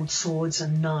track called Swords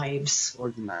and Knives,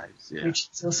 Organized, yeah. which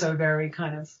is also very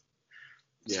kind of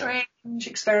Yeah. strange,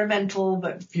 experimental,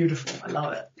 but beautiful. I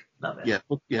love it. Love it. Yeah,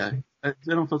 well, yeah. I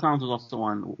don't feel Thomas was also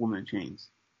on Woman in Chains.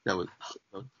 It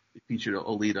featured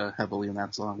Olita heavily in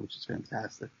that song, which is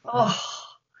fantastic. Oh,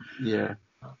 Yeah,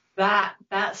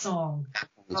 that song.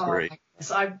 it's great.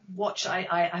 So I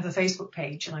have a Facebook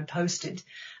page and I posted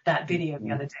that video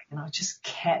the other day and I just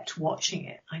kept watching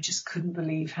it. I just couldn't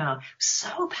believe how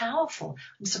so powerful.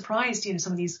 I'm surprised,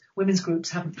 some of these women's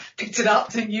groups haven't picked it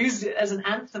up and used it as an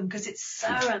anthem because it's so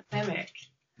anthemic.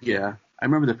 Yeah, I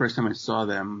remember the first time I saw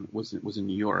them was in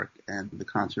New York, and the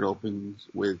concert opens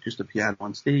with just a piano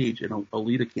on stage, and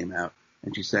Olita came out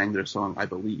and she sang their song "I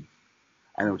Believe,"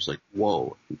 and it was like,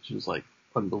 whoa, it was like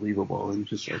unbelievable and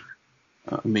just like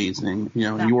amazing.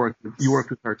 You worked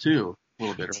with her too a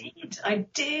little bit. I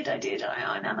did. And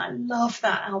I love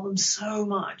that album so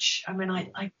much. I mean,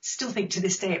 I still think to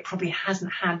this day it probably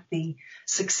hasn't had the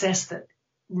success that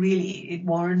really it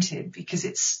warranted because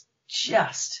it's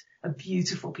just a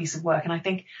beautiful piece of work. And I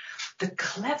think the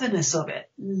cleverness of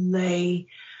it lay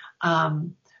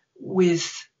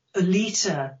with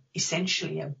Olita,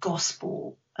 essentially a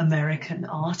gospel American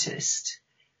artist,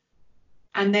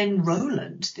 and then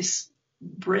Roland, this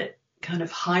Brit kind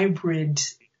of hybrid,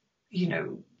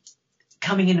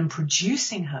 coming in and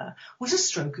producing her was a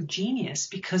stroke of genius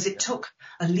because it took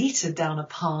Olita down a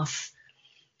path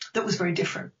that was very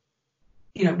different.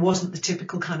 It wasn't the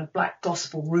typical kind of black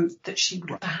gospel route that she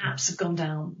would perhaps have gone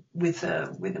down with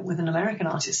an American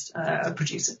artist, a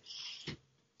producer.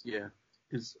 Yeah,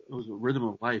 because it was a Rhythm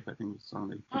of Life, I think, was the song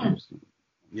they produced.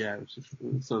 Yeah, it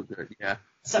was so good. Yeah,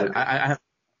 so I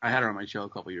had her on my show a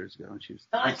couple of years ago, and she was.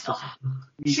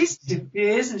 She's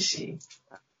isn't she?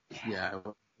 Yeah, I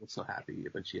was so happy,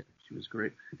 but she was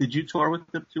great. Did you tour with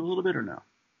them too a little bit or no?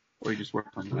 Or you just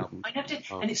worked on the album? I never did.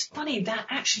 And it's funny, that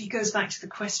actually goes back to the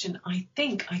question. I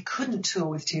think I couldn't tour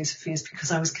with Tears for Fears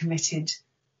because I was committed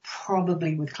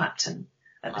probably with Clapton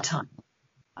at the time.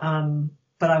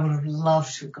 But I would have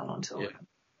loved to have gone on tour with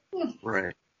him.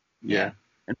 Right. Yeah.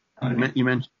 And you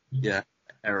mentioned,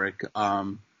 Eric.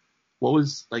 What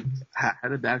was, how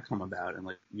did that come about and,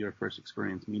 your first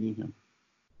experience meeting him?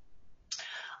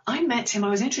 I met him, I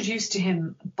was introduced to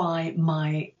him by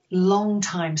my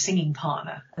longtime singing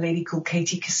partner, a lady called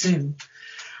Katie Kassoon.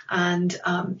 And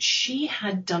she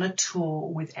had done a tour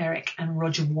with Eric and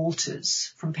Roger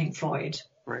Waters from Pink Floyd.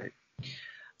 Right.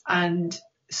 And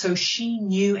so she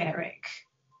knew Eric.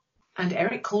 And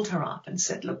Eric called her up and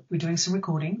said, look, we're doing some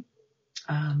recording.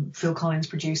 Phil Collins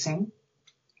producing.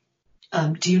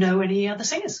 Do you know any other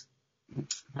singers?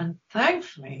 And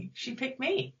thankfully, she picked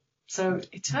me. So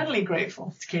eternally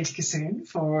grateful to Katie Kassoon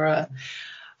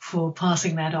for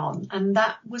passing that on. And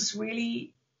that was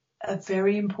really a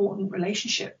very important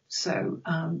relationship. So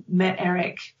met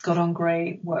Eric, got on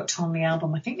great, worked on the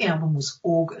album. I think the album was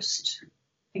August. I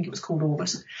think it was called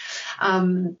August.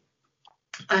 And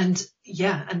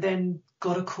then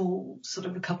got a call sort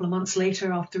of a couple of months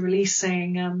later after release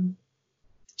saying,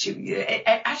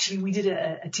 actually, we did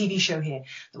a TV show here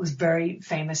that was very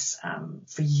famous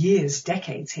for years,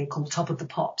 decades here, called Top of the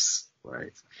Pops.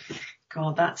 Right.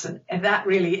 God, that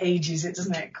really ages it,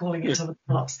 doesn't it? Calling it Top of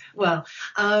the Pops. Well,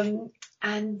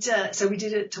 so we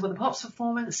did a Top of the Pops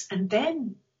performance, and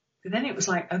then it was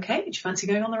like, okay, do you fancy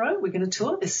going on the road? We're going to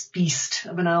tour this beast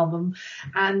of an album,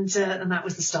 and that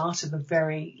was the start of a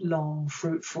very long,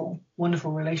 fruitful,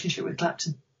 wonderful relationship with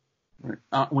Clapton.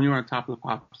 Right. When you were on Top of the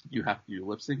Pops, did you have to do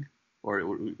lip sync, or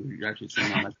were you actually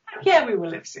singing on that? Yeah, we were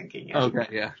lip syncing. Yeah. Okay,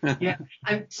 yeah. Yeah,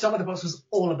 and Top of the Pops was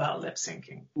all about lip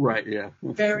syncing. Right, yeah.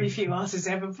 Very few artists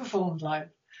ever performed live.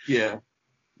 Yeah,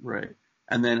 right.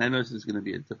 And then I know this is going to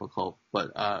be difficult,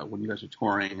 but when you guys are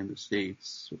touring in the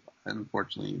States, and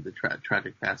unfortunately the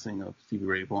tragic passing of Stevie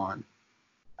Ray Vaughan,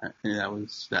 that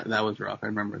was rough. I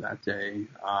remember that day.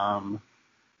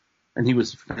 And he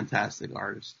was a fantastic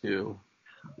artist too.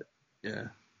 Yeah.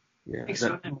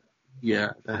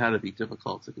 That had to be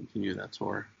difficult to continue that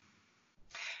tour.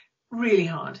 Really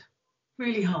hard.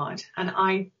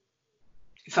 And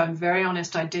if I'm very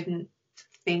honest, I didn't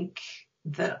think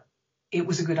that it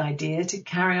was a good idea to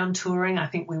carry on touring. I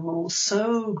think we were all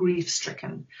so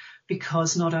grief-stricken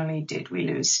because not only did we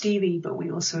lose Stevie, but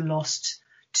we also lost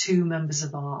two members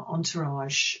of our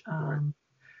entourage,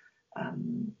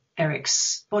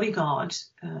 Eric's bodyguard,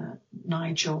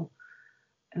 Nigel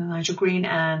Green,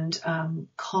 and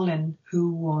Colin,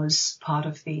 who was part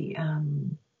of the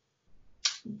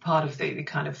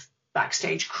kind of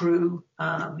backstage crew.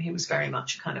 He was very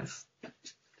much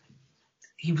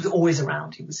was always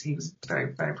around. He was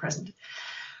very, very present.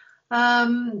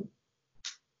 And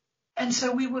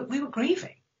so we were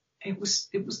grieving. It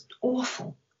was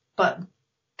awful. But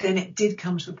then it did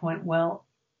come to the point, well,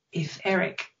 if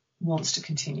Eric wants to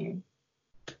continue,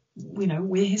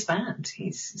 we're his band.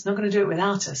 He's not going to do it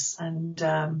without us. And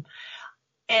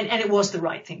it was the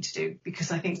right thing to do,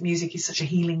 because I think music is such a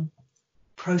healing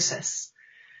process.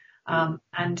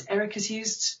 And Eric has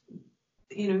used,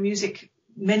 music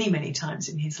many, many times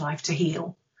in his life to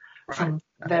heal from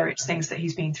various things that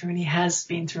he's been through, and he has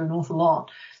been through an awful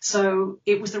lot. So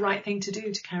it was the right thing to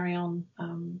do, to carry on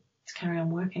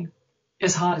working,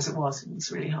 as hard as it was. It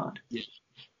was really hard. Yeah.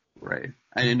 Right.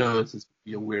 I know this is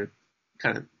a weird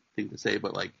kind of thing to say,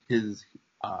 but like his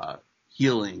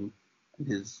healing and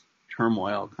his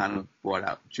turmoil kind of brought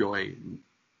out joy in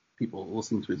people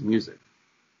listening to his music.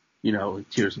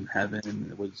 Tears in Heaven.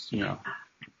 It was,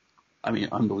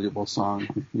 unbelievable song.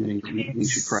 You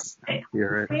should cry.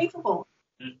 Hear it. Unbelievable.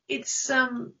 He's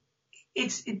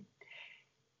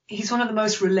one of the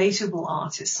most relatable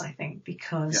artists, I think,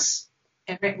 because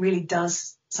Eric really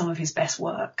does some of his best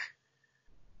work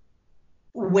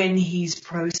when he's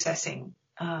processing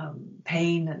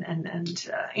pain, and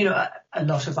a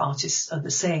lot of artists are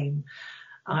the same.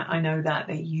 I know that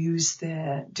they use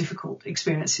their difficult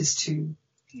experiences to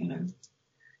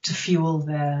fuel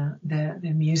their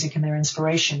music and their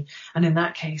inspiration. And in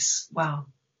that case, wow,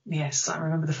 yes, I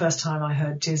remember the first time I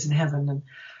heard Tears in Heaven, and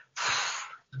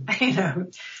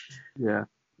Yeah.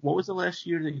 What was the last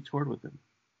year that you toured with him?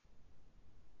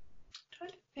 I'm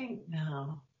trying to think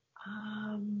now.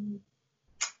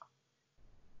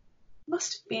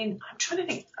 Must have been, I'm trying to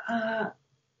think,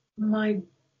 my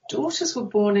daughters were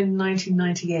born in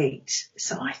 1998,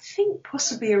 so I think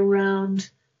possibly around,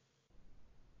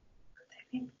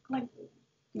 like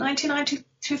 1990,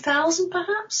 2000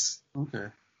 perhaps. Okay.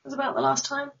 Was about the last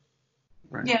time.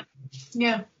 Right.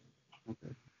 Yeah.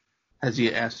 Okay. Has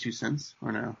he asked you since,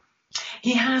 or no?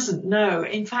 He hasn't, no.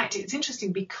 In fact, it's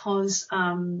interesting because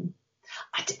I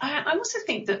also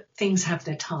think that things have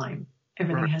their time.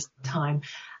 Everything has their time.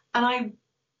 And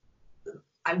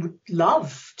I would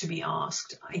love to be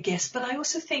asked, I guess, but I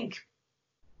also think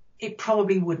it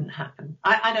probably wouldn't happen.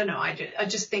 I don't know. I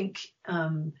just think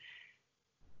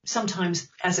sometimes,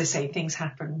 as I say, things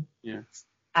happen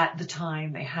at the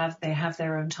time. They have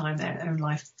their own time, their own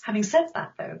life. Having said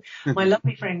that, though, my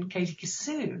lovely friend Katie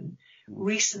Kissoon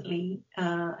recently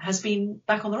has been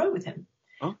back on the road with him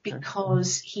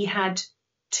because he had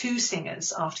two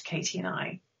singers after Katie and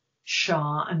I,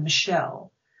 Shah and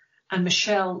Michelle. And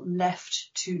Michelle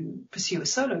left to pursue a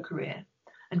solo career,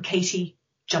 and Katie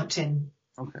jumped in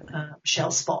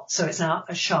Michelle's spot. So it's now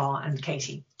Shah and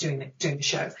Katie doing the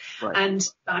show. Right. And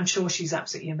I'm sure she's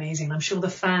absolutely amazing. I'm sure the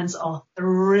fans are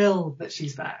thrilled that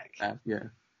she's back. Yeah.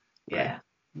 Yeah.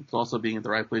 It's also being at the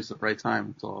right place at the right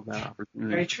time. It's all about opportunity.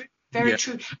 Very true. Very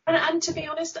true. And to be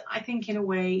honest, I think in a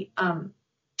way, I'm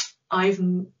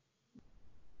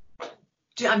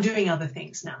doing other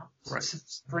things now. Right. So,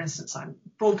 for instance, I'm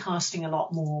broadcasting a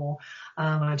lot more.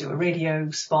 I do a radio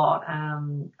spot.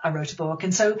 I wrote a book.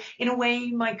 And so in a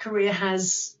way, my career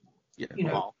has,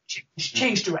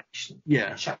 changed direction.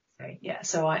 Yeah. Shall we say. Yeah.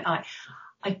 So I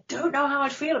don't know how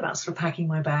I'd feel about sort of packing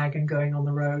my bag and going on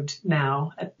the road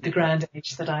now at the grand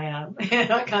age that I am.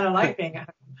 I kind of like being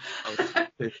at home.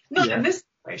 Not in this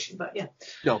situation, but yeah.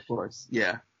 No, of course.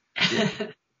 Yeah.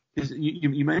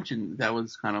 You mentioned that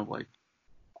was kind of like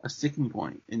a sticking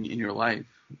point in your life,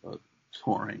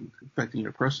 touring, affecting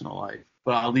your personal life.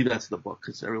 But I'll leave that to the book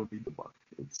because everyone needs the book.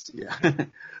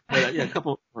 But a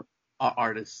couple of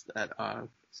artists at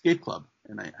Skate Club,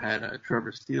 and I had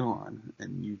Trevor Steele on,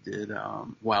 and you did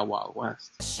Wild Wild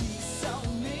West. She's so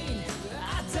mean,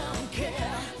 I don't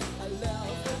care. I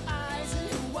love her eyes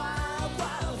and her wild,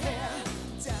 wild hair.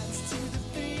 Dance to the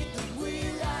beat that we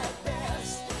like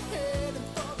best. Heading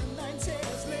for the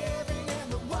 90s, living in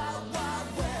the wild,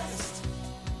 wild west.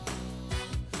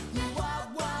 The wild,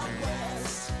 wild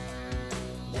west.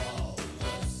 Wild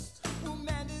west.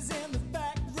 Amanda's in the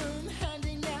back room,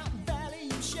 handing out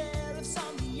volume sheriffs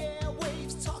on the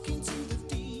airwaves, talking to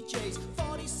the DJs.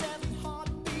 47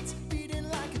 heartbeats beating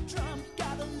like a drum.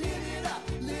 Gotta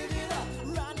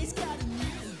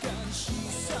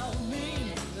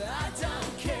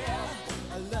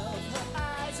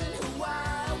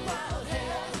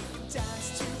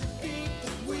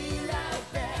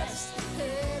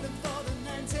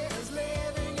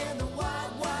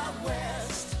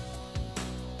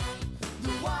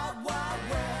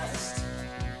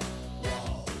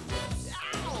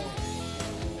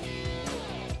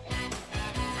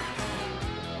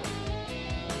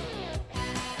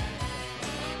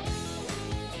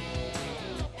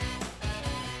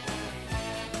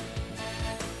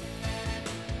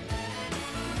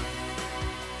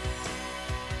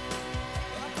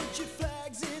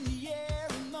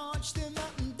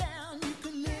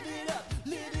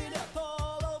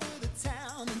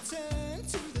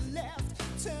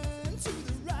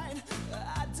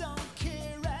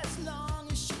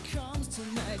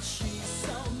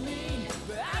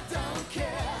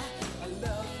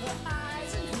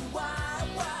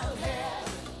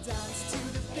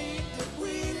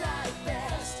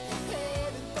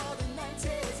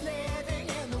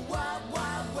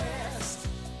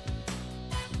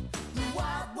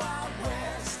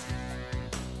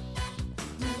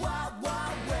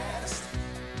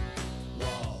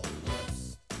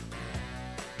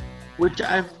Which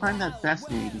I find that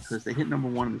fascinating because they hit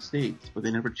 #1 in the States, but they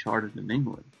never charted in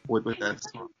England with that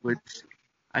song, which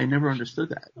I never understood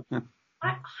that.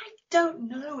 I don't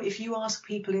know if you ask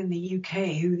people in the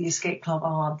UK who the Escape Club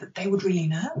are, that they would really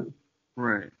know.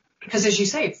 Right. Because as you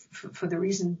say, for the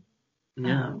reason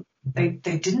they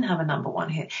didn't have a #1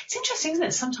 hit. It's interesting, isn't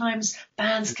it? Sometimes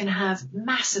bands can have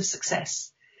massive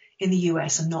success in the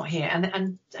US and not here,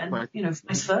 and Right. you know,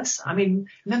 vice versa. I mean,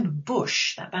 remember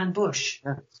Bush, that band Bush?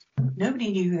 Yeah. Nobody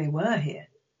knew who they were here,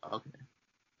 Okay.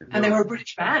 and they were a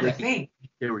British band, I think.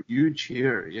 They were huge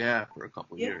here, for a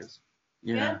couple of years.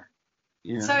 Yeah.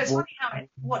 So it's funny how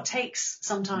what takes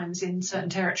sometimes in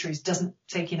certain territories doesn't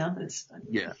take in others.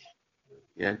 Yeah,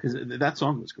 because that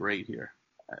song was great here.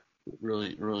 I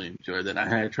really, really enjoyed it. I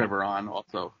had Trevor on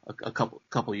also a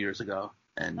couple years ago,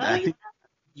 and I think,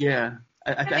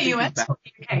 I think US he's back. or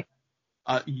UK?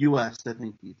 US. I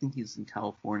think he's in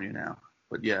California now,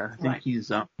 but I think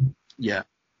he's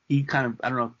he kind of, I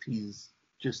don't know if he's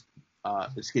just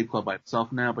Escape Club by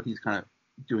himself now, but he's kind of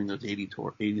doing those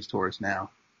 80s tours now.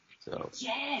 So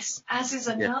yes, as is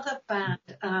another band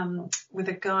with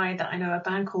a guy that I know, a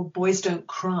band called Boys Don't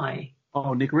Cry.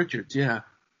 Oh, Nick Richards, yeah.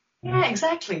 Yeah,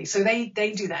 exactly. So they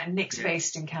do that, and Nick's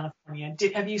based in California.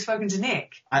 Have you spoken to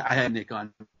Nick? I had Nick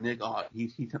on. Nick,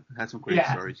 he has some great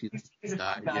stories. He's a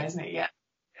guy, isn't he? Yeah.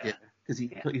 Yeah, because he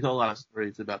told a lot of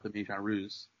stories about the Méjean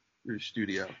Rouge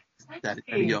studio.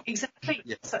 Exactly.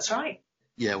 Yes, that's right.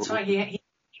 Yeah, that's right. He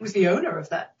was the owner of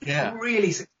that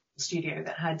really successful studio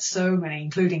that had so many,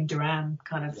 including Duran,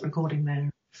 kind of recording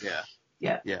there.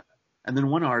 Yeah. And then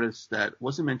one artist that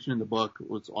wasn't mentioned in the book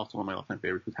was also one of my all-time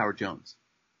favorites, was Howard Jones.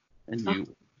 And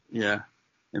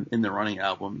in the Running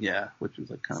album, which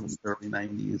was like kind of in the early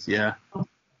 90s,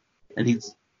 And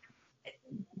he's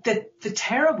the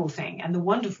terrible thing and the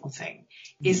wonderful thing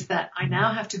is that I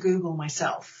now have to Google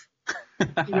myself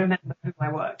to remember who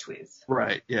I worked with.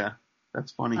 Right,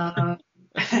 that's funny. I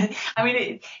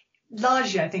mean,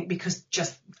 largely, I think, because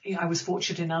I was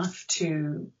fortunate enough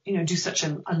to, do such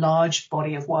a large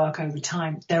body of work over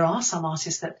time. There are some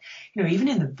artists that, even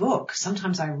in the book,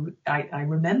 sometimes I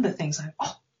remember things like,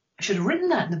 I should have written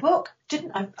that in the book.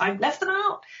 Didn't I? I left them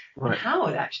out. Right. And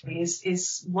Howard actually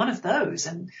is one of those.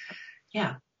 And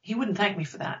he wouldn't thank me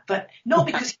for that, but not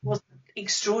because he wasn't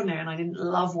extraordinary and I didn't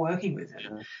love working with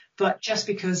him, but just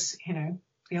because,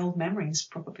 the old memories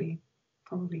probably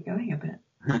going a bit.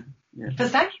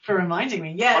 But thank you for reminding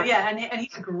me. And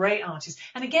he's a great artist.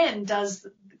 And again, does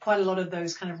quite a lot of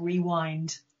those kind of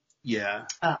rewind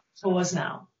tours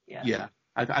now. Yeah.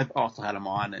 I've also had him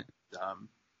on, and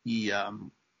he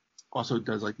also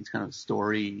does like these kind of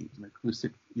story,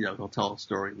 acoustic, he'll tell a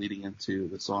story leading into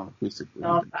the song acoustically.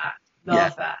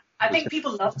 Love that. I think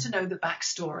people love to know the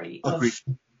backstory of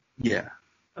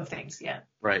things. Yeah.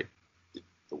 Right.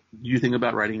 Do you think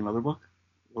about writing another book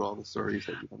with all the stories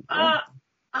that you've done?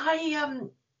 I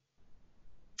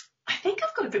think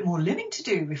I've got a bit more living to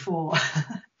do before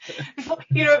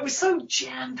it was so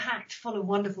jam-packed full of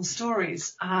wonderful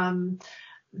stories,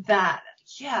 that,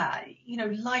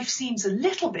 life seems a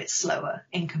little bit slower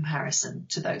in comparison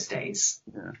to those days.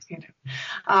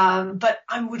 But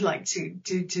I would like to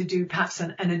do perhaps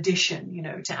an addition,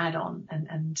 to add on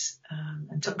and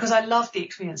because I love the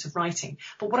experience of writing.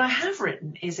 But what I have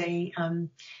written is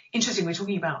interesting. We're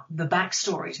talking about the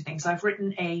backstory to things. I've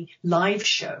written a live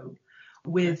show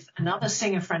with another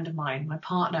singer friend of mine, my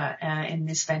partner in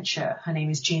this venture. Her name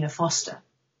is Gina Foster.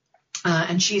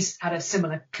 And she's had a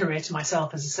similar career to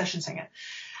myself as a session singer.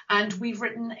 And we've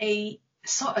written a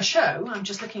show. I'm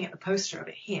just looking at the poster of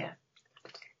it here,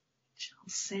 which I'll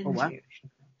send you.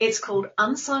 It's called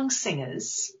Unsung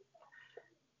Singers,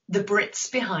 The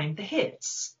Brits Behind the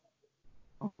Hits.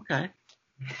 Okay.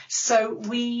 So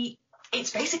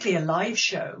it's basically a live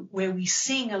show where we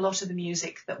sing a lot of the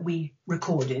music that we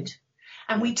recorded.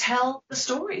 And we tell the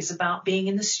stories about being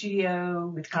in the studio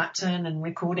with Clapton and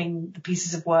recording the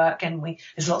pieces of work. And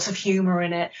there's lots of humor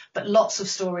in it, but lots of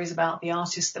stories about the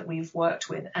artists that we've worked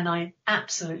with. And I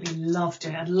absolutely love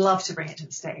doing it. I'd love to bring it to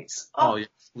the States. Oh yeah,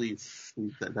 please.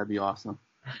 That'd be awesome.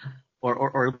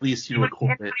 Or at least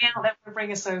record it. Out that will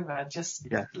bring us over. Just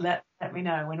let me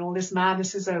know when all this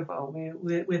madness is over.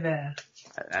 We're there.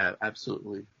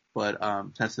 Absolutely. But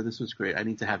Tessa, this was great. I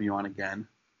need to have you on again.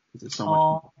 There's so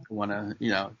much I want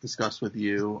to, discuss with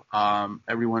you.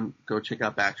 Everyone go check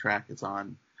out Backtrack. It's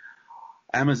on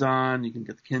Amazon. You can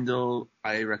get the Kindle.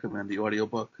 I recommend the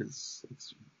audiobook because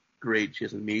it's great. She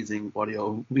has amazing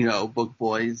audio, book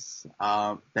voice.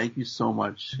 Thank you so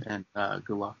much and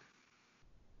good luck.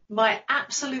 My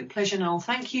absolute pleasure, Noel.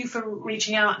 Thank you for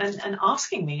reaching out and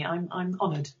asking me. I'm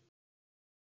honored.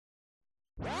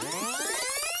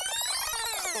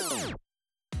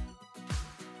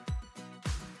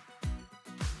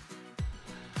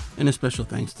 And a special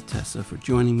thanks to Tessa for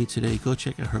joining me today. Go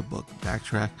check out her book,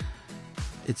 Backtrack.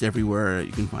 It's everywhere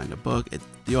you can find a book.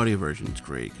 The audio version is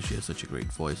great because she has such a great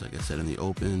voice, like I said in the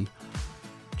open.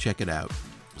 Check it out.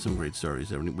 Some great stories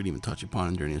that we didn't even touch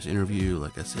upon during this interview.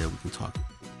 Like I said, we can talk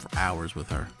for hours with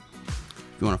her.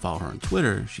 If you want to follow her on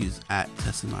Twitter, she's at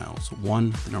Tessa Niles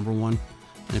 1, the number 1.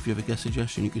 And if you have a guest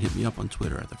suggestion, you can hit me up on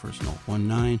Twitter at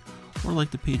 @theFirstNote19 or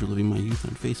like the page Reliving My Youth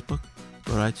on Facebook.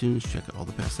 Go to iTunes, check out all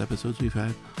the past episodes we've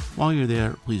had. While you're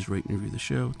there, please rate and review the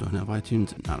show. Don't have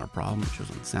iTunes, not a problem. It shows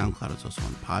on SoundCloud. It's also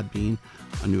on Podbean.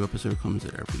 A new episode comes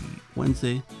out every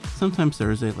Wednesday, sometimes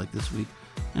Thursday like this week.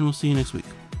 And we'll see you next week.